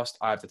podcast,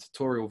 I have the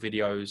tutorial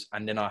videos,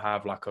 and then I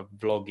have like a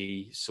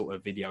vloggy sort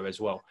of video as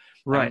well.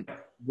 Right. And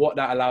what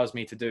that allows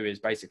me to do is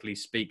basically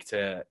speak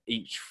to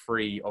each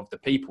 3 of the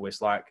people.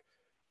 It's like,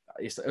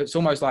 it's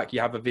almost like you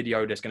have a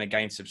video that's going to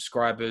gain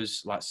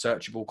subscribers, like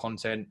searchable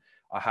content.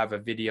 I have a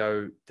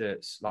video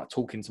that's like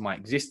talking to my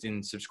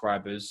existing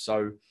subscribers.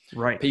 So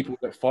people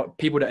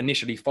that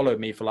initially followed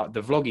me for like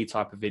the vloggy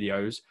type of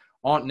videos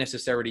aren't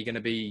necessarily going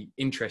to be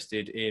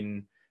interested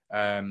in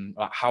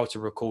like how to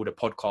record a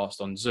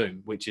podcast on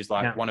Zoom, which is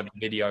like one of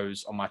the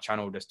videos on my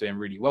channel that's doing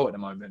really well at the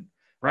moment.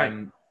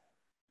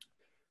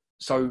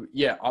 So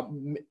yeah,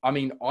 I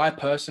mean, I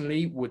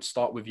personally would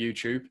start with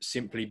YouTube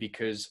simply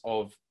because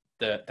of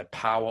the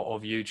power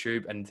of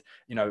YouTube. And,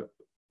 you know,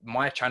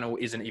 my channel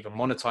isn't even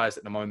monetized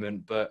at the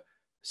moment, but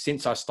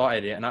since I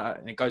started it, and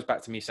it goes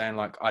back to me saying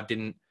like, I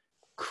didn't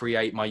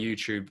create my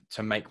YouTube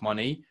to make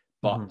money,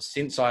 but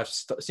since I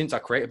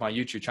created my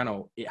YouTube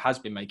channel, it has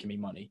been making me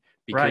money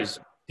because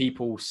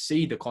people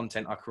see the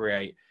content I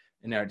create,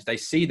 you know, they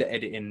see the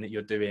editing that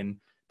you're doing,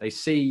 they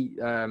see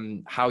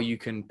how you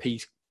can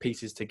piece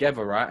pieces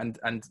together, right?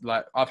 And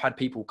like, I've had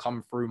people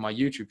come through my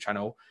YouTube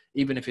channel,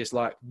 even if it's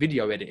like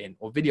video editing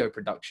or video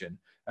production.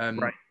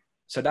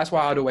 So that's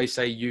why I'd always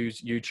say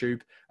use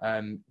YouTube,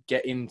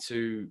 get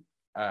into,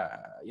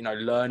 you know,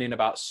 learning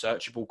about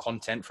searchable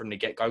content from the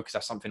get-go, because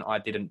that's something I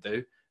didn't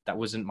do. That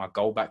wasn't my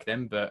goal back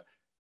then, but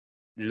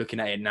looking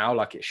at it now,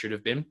 like it should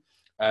have been.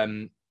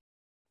 And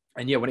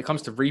yeah, when it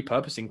comes to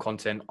repurposing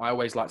content, I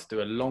always like to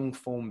do a long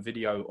form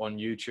video on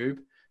YouTube,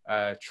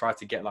 try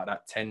to get like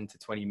that 10 to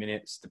 20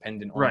 minutes,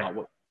 depending on like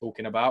what we're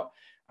talking about.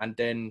 And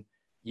then,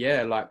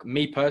 yeah, like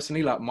me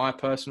personally, like my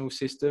personal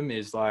system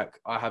is like,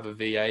 I have a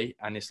VA,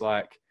 and it's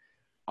like,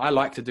 I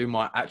like to do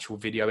my actual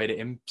video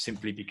editing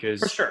simply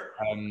because,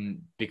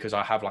 because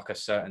I have like a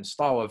certain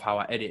style of how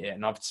I edit it,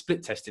 and I've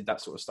split tested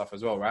that sort of stuff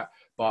as well. Right.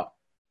 But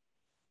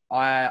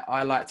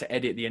I like to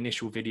edit the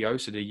initial video.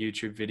 So the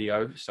YouTube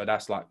video. So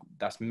that's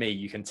me.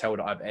 You can tell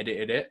that I've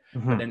edited it,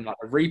 but then like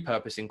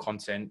repurposing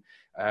content,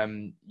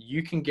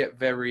 you can get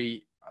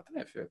very, I don't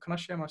know if, can I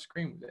share my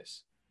screen with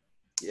this?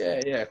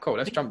 Yeah. Cool.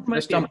 Let's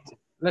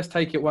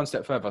take it one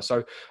step further.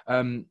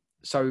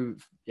 So,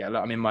 yeah,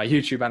 look, I'm in my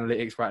YouTube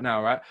analytics right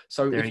now, right?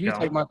 So if you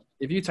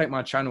take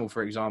my channel,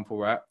 for example,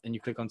 right, and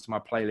you click onto my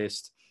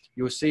playlist,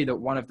 you'll see that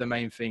one of the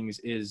main things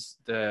is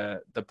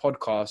the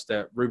podcast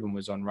that Ruben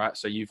was on, right?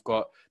 So you've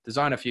got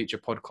Designer Future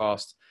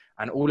podcast,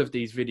 and all of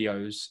these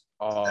videos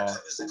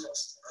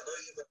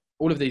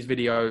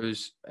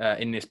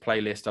in this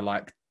playlist are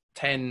like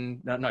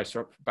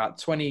about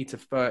 20 to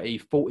 30,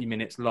 40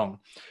 minutes long.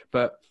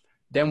 But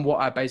then what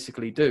I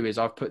basically do is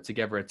I've put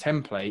together a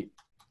template,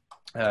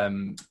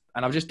 and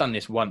I've just done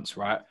this once,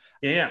 right?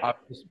 Yeah. I've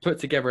put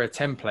together a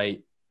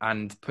template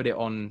and put it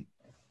on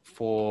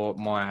for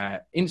my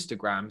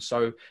Instagram.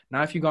 So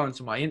now if you go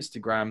onto my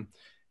Instagram,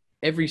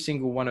 every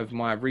single one of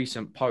my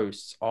recent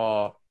posts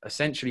are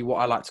essentially what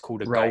I like to call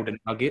the golden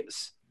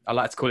nuggets. I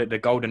like to call it the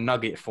golden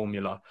nugget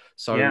formula.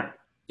 So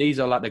these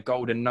are like the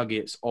golden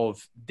nuggets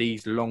of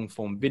these long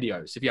form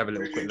videos. If you have a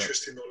little quick look.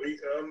 Interesting, Olley.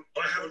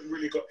 I haven't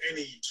really got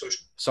any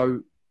social.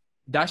 So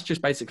that's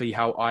just basically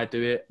how I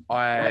do it.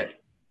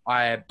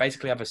 I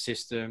basically have a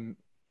system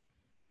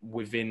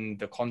within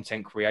the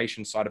content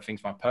creation side of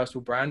things. My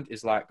personal brand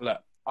is like, look,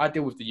 I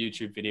deal with the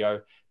YouTube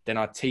video, then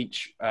I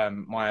teach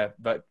my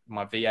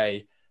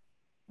VA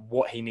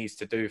what he needs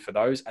to do for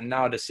those. And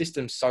now the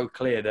system's so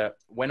clear that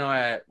when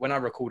I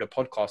record a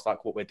podcast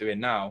like what we're doing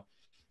now,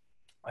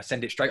 I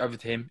send it straight over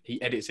to him.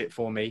 He edits it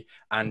for me.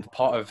 And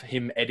part of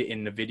him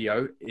editing the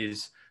video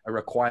is a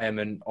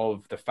requirement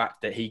of the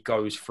fact that he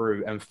goes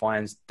through and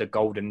finds the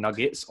golden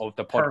nuggets of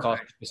the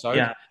podcast episode.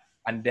 Yeah.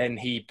 And then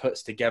he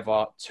puts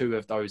together 2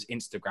 of those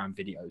Instagram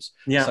videos.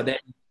 Yeah. So then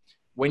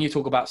when you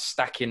talk about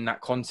stacking that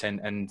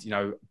content and, you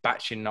know,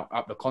 batching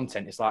up the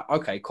content, it's like,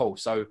 okay, cool.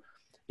 So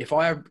if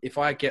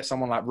I get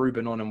someone like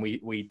Ruben on and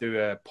we do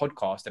a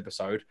podcast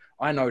episode,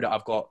 I know that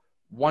I've got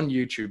 1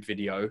 YouTube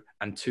video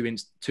and 2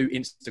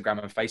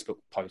 Instagram and Facebook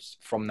posts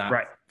from that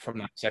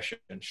session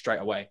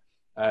straight away.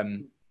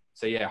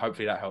 So yeah,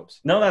 hopefully that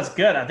helps. No, that's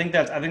good. I think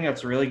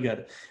that's really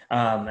good.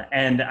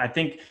 And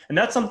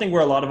that's something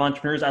where a lot of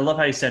entrepreneurs, I love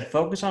how you said,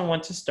 focus on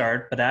when to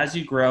start, but as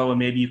you grow and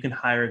maybe you can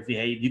hire a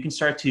VA, you can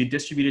start to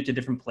distribute it to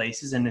different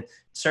places and it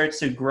starts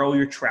to grow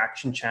your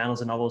traction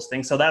channels and all those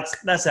things. So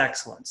that's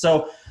excellent.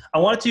 So I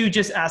wanted to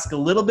just ask a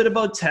little bit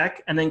about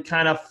tech and then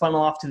kind of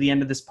funnel off to the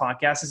end of this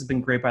podcast. This has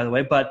been great, by the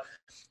way. But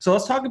so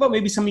let's talk about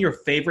maybe some of your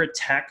favorite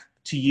tech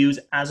to use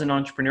as an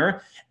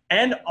entrepreneur.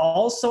 And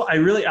also, I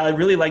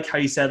really like how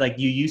you said, like,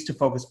 you used to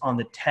focus on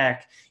the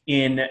tech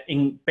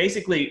in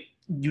basically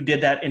you did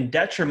that in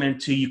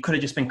detriment to, you could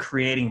have just been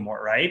creating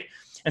more, right?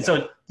 And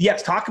so,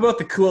 yes, talk about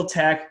the cool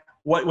tech,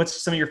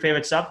 what's some of your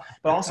favorite stuff,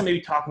 but also maybe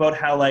talk about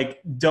how,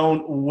 like,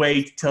 don't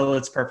wait till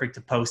it's perfect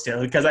to post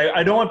it. Because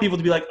I don't want people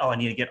to be like, oh, I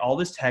need to get all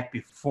this tech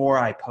before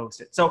I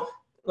post it. So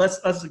let's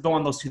go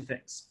on those 2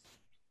 things.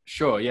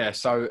 Sure, yeah.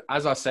 So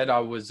as I said, I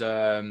was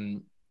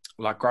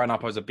like growing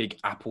up, I was a big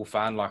Apple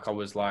fan. Like I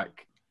was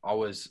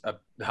a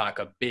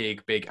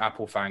big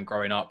Apple fan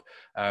growing up.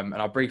 And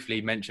I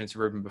briefly mentioned to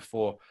Ruben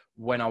before,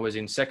 when I was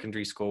in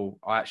secondary school,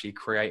 I actually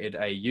created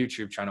a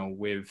YouTube channel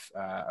with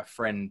a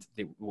friend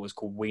that was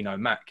called We Know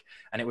Mac.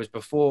 And it was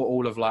before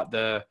all of like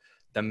the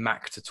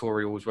Mac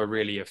tutorials were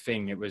really a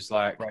thing. It was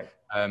like,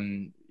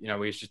 you know,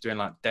 we was just doing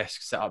like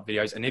desk setup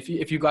videos. And if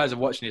you guys are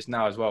watching this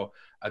now as well,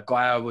 a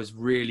guy I was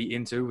really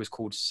into was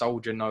called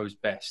Soldier Knows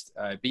Best.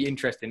 It'd be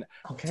interesting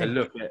to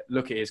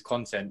look at his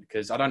content,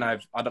 because I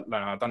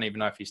don't even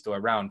know if he's still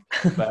around.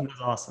 But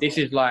awesome. This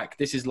is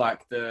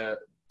like the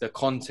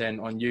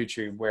content on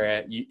YouTube where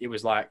it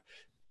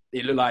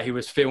looked like he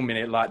was filming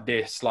it like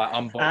this, like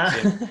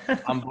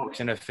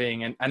unboxing a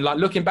thing. And like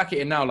looking back at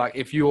it now, like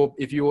if you're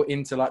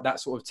into like that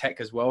sort of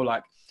tech as well,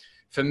 like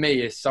for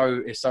me, it's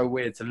so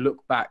weird to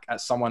look back at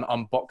someone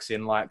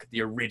unboxing like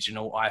the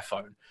original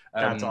iPhone.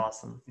 That's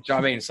awesome. Do you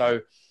know what I mean?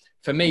 So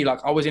for me,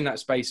 like I was in that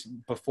space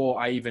before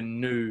I even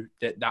knew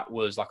that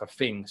was like a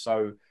thing.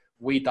 So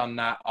we done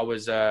that. I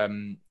was,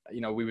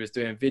 you know, we was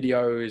doing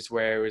videos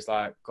where it was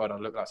like, God, I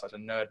look like such a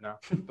nerd now.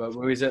 But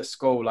when we was at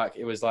school, like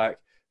it was like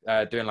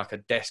doing like a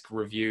desk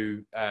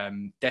review,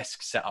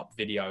 desk setup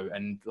video.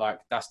 And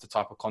like, that's the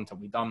type of content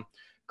we done.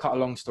 Cut a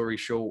long story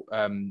short,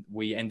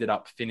 we ended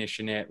up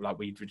finishing it. Like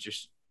we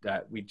just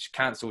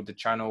cancelled the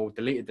channel,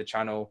 deleted the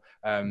channel,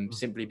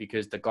 simply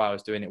because the guy I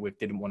was doing it with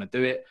didn't want to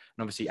do it.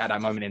 And obviously at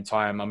that moment in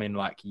time, I'm in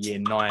like year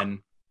 9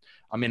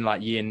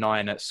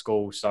 at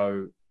school.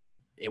 So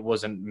it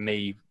wasn't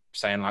me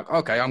saying like,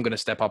 okay, I'm going to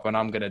step up and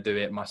I'm going to do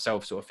it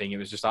myself sort of thing. It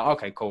was just like,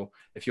 okay, cool.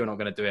 If you're not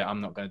going to do it, I'm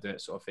not going to do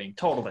it sort of thing.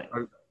 Totally.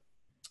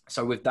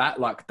 So with that,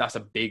 like, that's a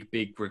big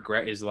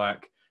regret, is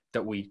like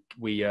that we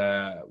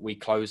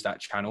closed that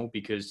channel,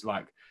 because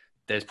like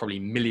there's probably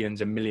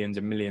millions and millions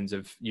and millions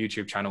of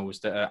YouTube channels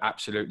that are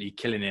absolutely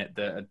killing it,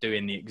 that are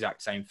doing the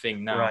exact same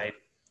thing now. Right.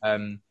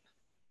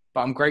 But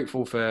I'm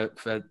grateful for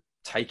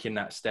taking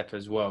that step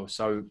as well.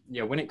 So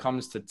yeah, when it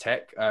comes to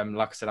tech,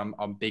 like I said,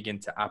 I'm big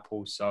into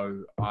Apple.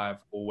 So I've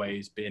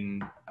always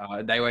been,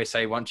 they always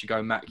say, once you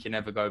go Mac, you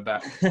never go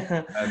back.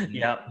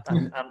 Yeah,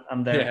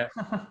 I'm there.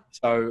 Yeah.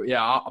 So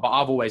yeah, but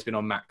I've always been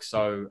on Mac.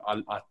 So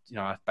I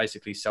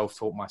basically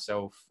self-taught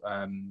myself.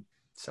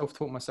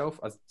 Something like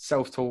that.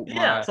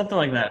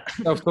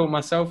 Self-taught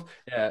myself.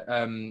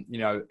 Yeah. You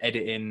know,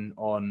 editing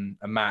on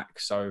a Mac.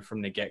 So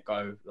from the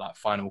get-go, like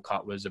Final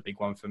Cut was a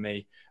big one for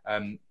me.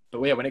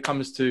 But yeah, when it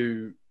comes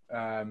to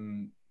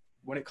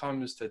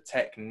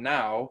tech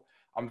now,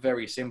 I'm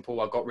very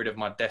simple. I got rid of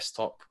my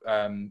desktop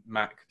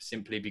Mac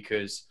simply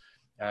because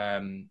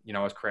You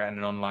know, I was creating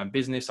an online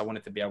business. I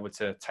wanted to be able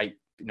to take,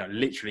 you know,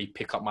 literally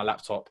pick up my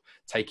laptop,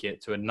 take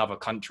it to another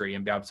country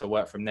and be able to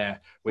work from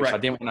there, which I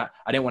didn't want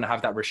to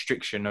have that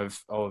restriction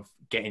of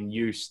getting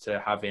used to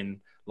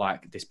having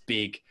like this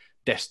big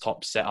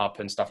desktop setup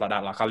and stuff like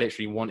that. Like I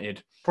literally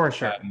wanted, for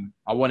sure,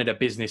 I wanted a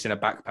business in a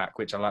backpack,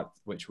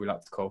 which we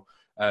like to call.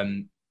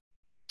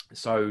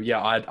 So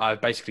yeah, I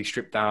basically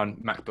stripped down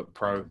MacBook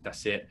Pro.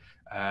 That's it.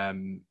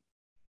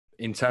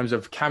 In terms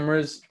of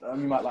cameras,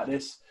 you might like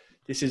this.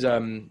 This is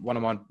one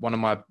of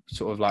my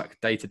sort of like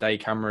day-to-day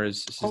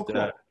cameras. This is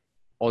the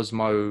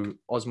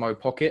Osmo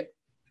Pocket,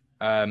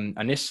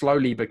 and this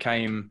slowly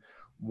became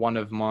one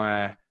of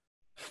my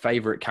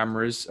favorite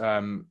cameras.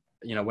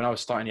 You know, when I was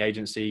starting the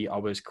agency, I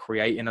was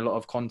creating a lot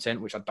of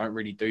content, which I don't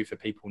really do for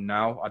people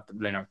now.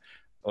 You know,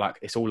 like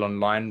it's all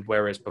online.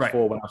 Whereas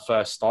before, when I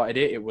first started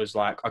it, it was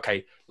like,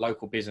 okay,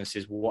 local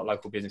businesses. Well, what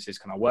local businesses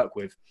can I work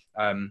with?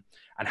 And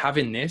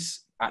having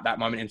this at that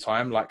moment in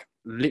time, like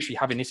literally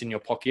having this in your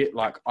pocket,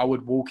 like I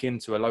would walk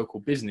into a local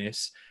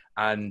business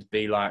and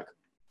be like,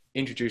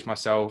 introduce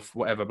myself,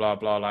 whatever, blah,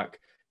 blah. Like,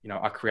 you know,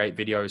 I create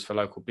videos for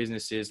local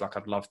businesses. Like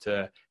I'd love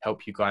to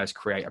help you guys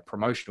create a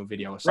promotional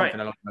video or something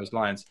along those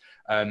lines.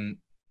 And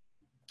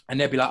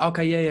they'd be like,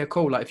 okay, yeah,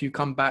 cool. Like if you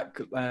come back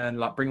and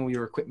like bring all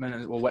your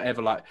equipment or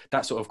whatever, like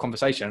that sort of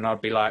conversation. And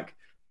I'd be like,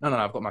 no,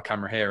 I've got my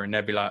camera here. And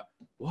they'd be like,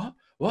 what?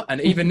 And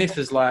even this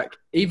is like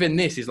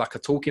a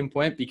talking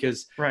point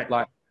because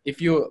like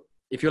if you're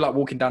like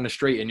walking down the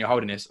street and you're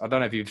holding this, I don't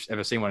know if you've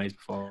ever seen one of these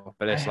before,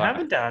 but it's I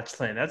haven't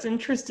actually. That's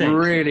interesting.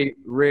 Really,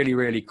 really,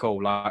 really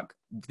cool. Like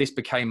this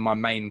became my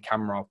main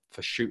camera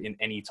for shooting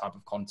any type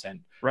of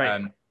content.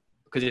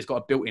 Because it's got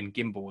a built-in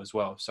gimbal as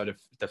well. So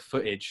the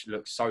footage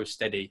looks so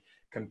steady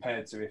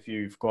compared to if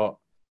you've got,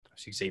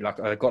 as you can see, like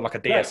I've got like a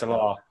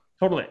DSLR.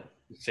 Totally.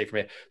 See from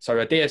here. So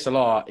a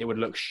DSLR, it would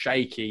look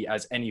shaky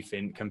as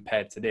anything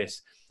compared to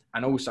this.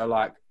 And also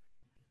like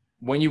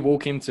when you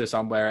walk into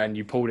somewhere and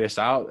you pull this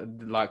out,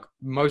 like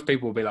most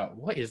people will be like,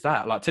 what is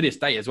that? Like to this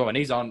day as well. And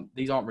these aren't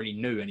really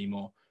new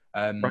anymore.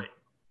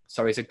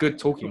 So it's a good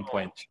talking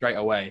point straight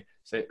away.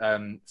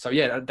 So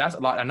yeah, that's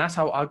like, and that's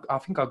how I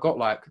think I got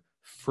like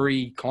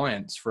 3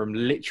 clients from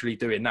literally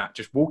doing that,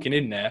 just walking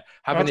in there,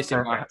 having this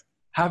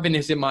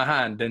in my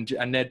hand,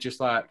 and they're just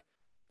like,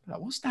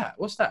 what's that?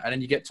 And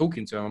then you get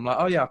talking to them. I'm like,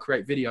 oh yeah, I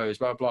create videos,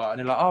 blah blah. And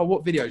they're like, oh,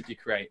 what videos do you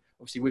create?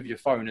 Obviously with your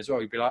phone as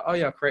well. You'd be like, oh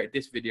yeah, I created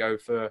this video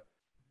for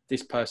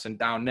this person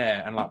down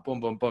there, and like boom,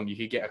 boom, boom, you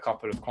could get a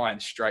couple of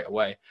clients straight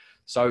away.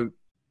 So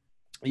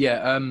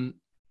yeah,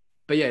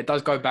 but yeah, it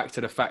does go back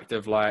to the fact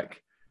of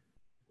like,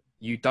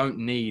 you don't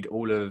need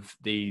all of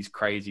these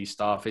crazy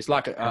stuff. It's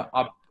like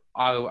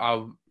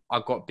I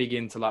got big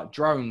into like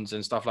drones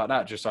and stuff like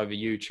that just over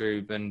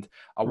YouTube, and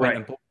I went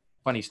and bought,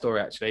 funny story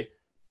actually.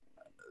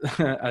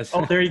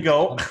 There you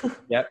go.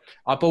 Yeah,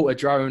 I bought a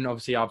drone.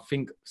 Obviously, I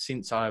think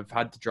since I've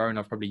had the drone,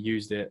 I've probably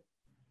used it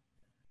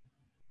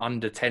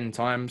under 10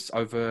 times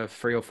over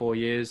 3 or 4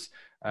 years,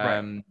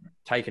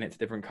 taking it to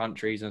different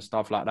countries and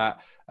stuff like that.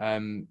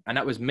 And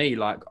that was me.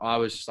 Like, I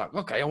was just like,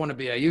 okay, I want to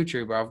be a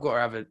YouTuber. I've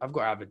got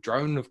to have a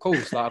drone, of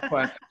course. Like, do you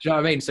know what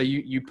I mean? So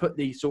you put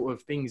these sort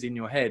of things in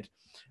your head,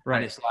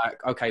 and it's like,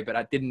 okay, but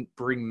that didn't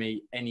bring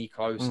me any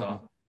closer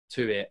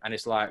to it. And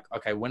it's like,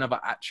 okay, when have I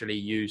actually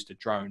used a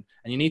drone?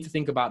 And you need to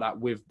think about that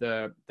with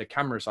the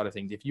camera side of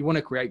things. If you want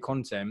to create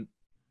content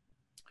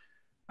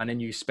and then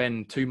you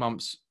spend 2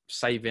 months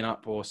saving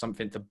up or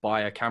something to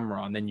buy a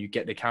camera, and then you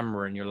get the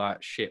camera and you're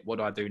like, shit, what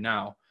do I do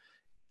now?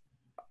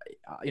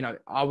 You know,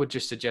 I would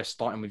just suggest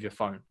starting with your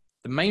phone.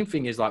 The main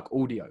thing is like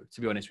audio,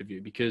 to be honest with you,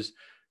 because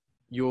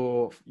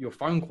your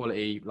phone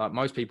quality, like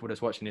most people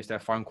that's watching this, their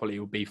phone quality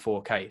will be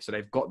 4K. So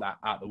they've got that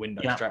out the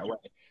window straight away.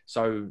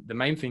 So the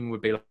main thing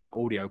would be like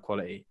audio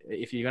quality.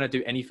 If you're going to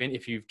do anything,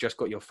 if you've just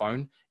got your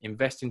phone,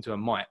 invest into a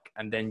mic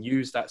and then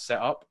use that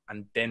setup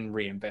and then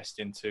reinvest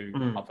into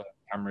other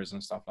cameras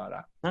and stuff like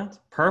that. That's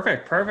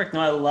perfect. No,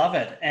 I love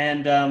it.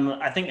 And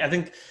I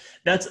think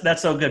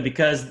that's so good,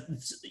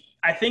 because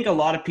I think a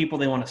lot of people,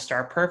 they want to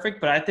start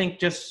perfect, but I think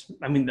the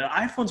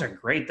iPhones are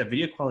great. The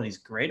video quality is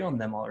great on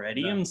them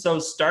already. Yeah. And so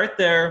start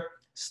there,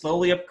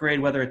 slowly upgrade,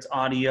 whether it's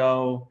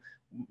audio,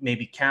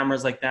 maybe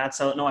cameras like that.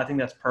 So no, I think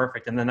that's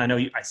perfect. And then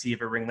I see you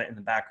have a ring light in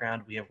the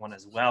background. We have one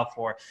as well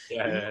for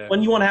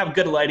when you want to have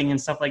good lighting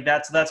and stuff like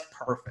that. So that's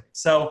perfect.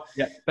 So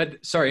yeah,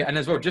 but sorry. And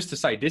as well, just to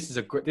say, this is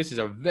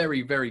a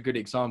very, very good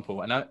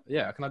example. And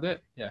can I do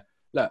it? Yeah.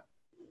 Look,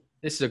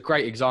 this is a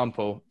great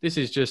example. This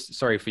is just,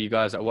 sorry for you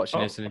guys that are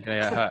watching this and it's going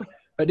to get hurt,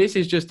 but this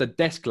is just a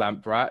desk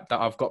lamp, right?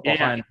 That I've got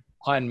behind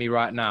me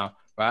right now,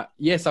 right?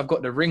 Yes, I've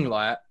got the ring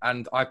light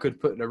and I could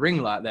put the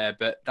ring light there,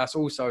 but that's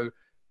also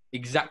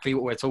exactly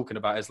what we're talking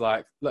about. Is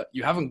like, look,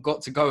 you haven't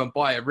got to go and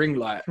buy a ring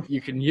light. You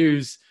can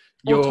use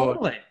your,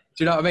 totally.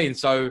 Do you know what I mean?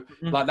 So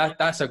like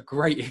that's a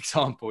great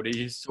example that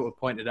you sort of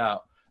pointed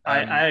out.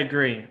 I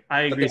agree.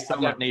 I agree. So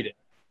much needed.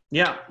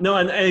 Yeah, no,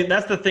 and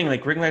that's the thing.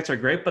 Like ring lights are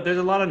great, but there's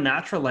a lot of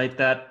natural light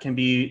that can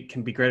be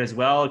great as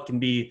well. It can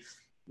be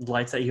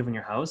lights that you have in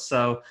your house.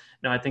 So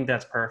no, I think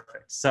that's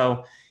perfect.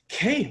 So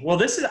Okay,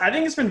 well, I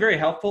think it's been very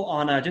helpful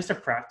on just a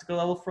practical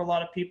level for a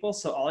lot of people.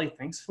 So, Olley,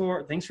 thanks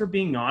for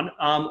being on.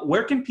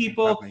 Where can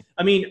people?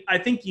 I mean, I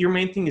think your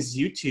main thing is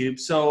YouTube.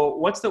 So,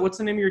 what's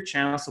the name of your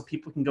channel so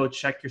people can go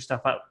check your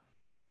stuff out?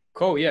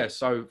 Cool. Yeah.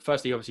 So,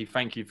 firstly, obviously,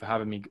 thank you for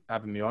having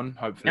me on.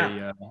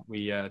 Hopefully,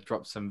 we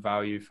dropped some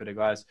value for the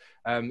guys.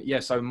 Yeah.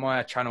 So,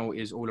 my channel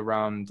is all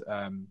around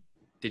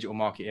digital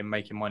marketing,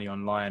 making money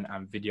online,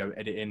 and video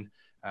editing.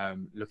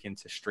 Looking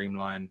to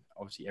streamline,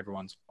 obviously,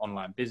 everyone's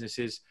online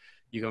businesses.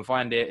 You can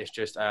find it. It's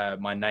just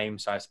my name.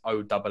 So it's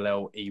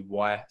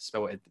Olley,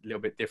 spell it a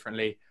little bit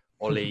differently.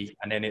 Olley.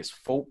 And then it's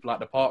Thorpe, like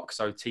the park.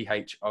 So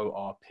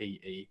Thorpe.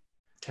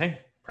 Okay.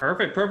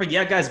 Perfect.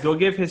 Yeah, guys, go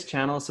give his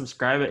channel a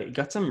subscribe. He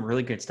got some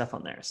really good stuff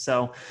on there.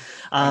 So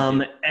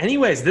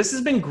anyways, this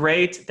has been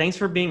great. Thanks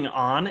for being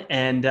on.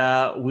 And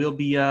we'll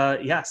be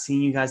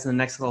seeing you guys in the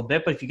next little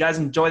bit. But if you guys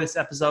enjoy this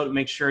episode,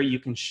 make sure you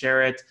can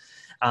share it.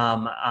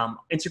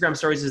 Instagram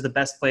stories is the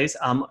best place.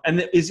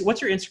 And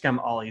what's your Instagram,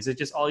 Olley? Is it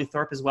just Olley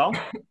Thorpe as well?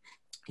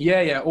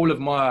 Yeah. All of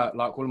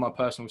my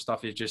personal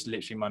stuff is just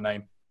literally my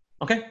name.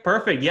 Okay,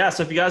 perfect. Yeah.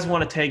 So if you guys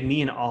want to tag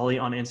me and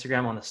Olley on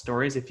Instagram on the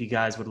stories, if you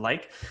guys would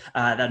like,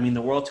 that'd mean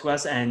the world to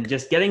us. And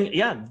just getting,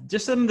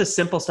 just some of the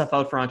simple stuff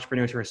out for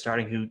entrepreneurs who are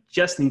starting, who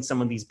just need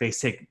some of these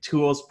basic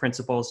tools,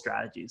 principles,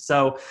 strategies.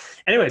 So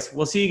anyways,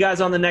 we'll see you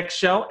guys on the next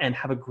show and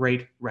have a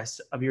great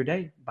rest of your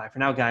day. Bye for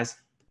now, guys.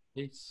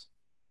 Peace.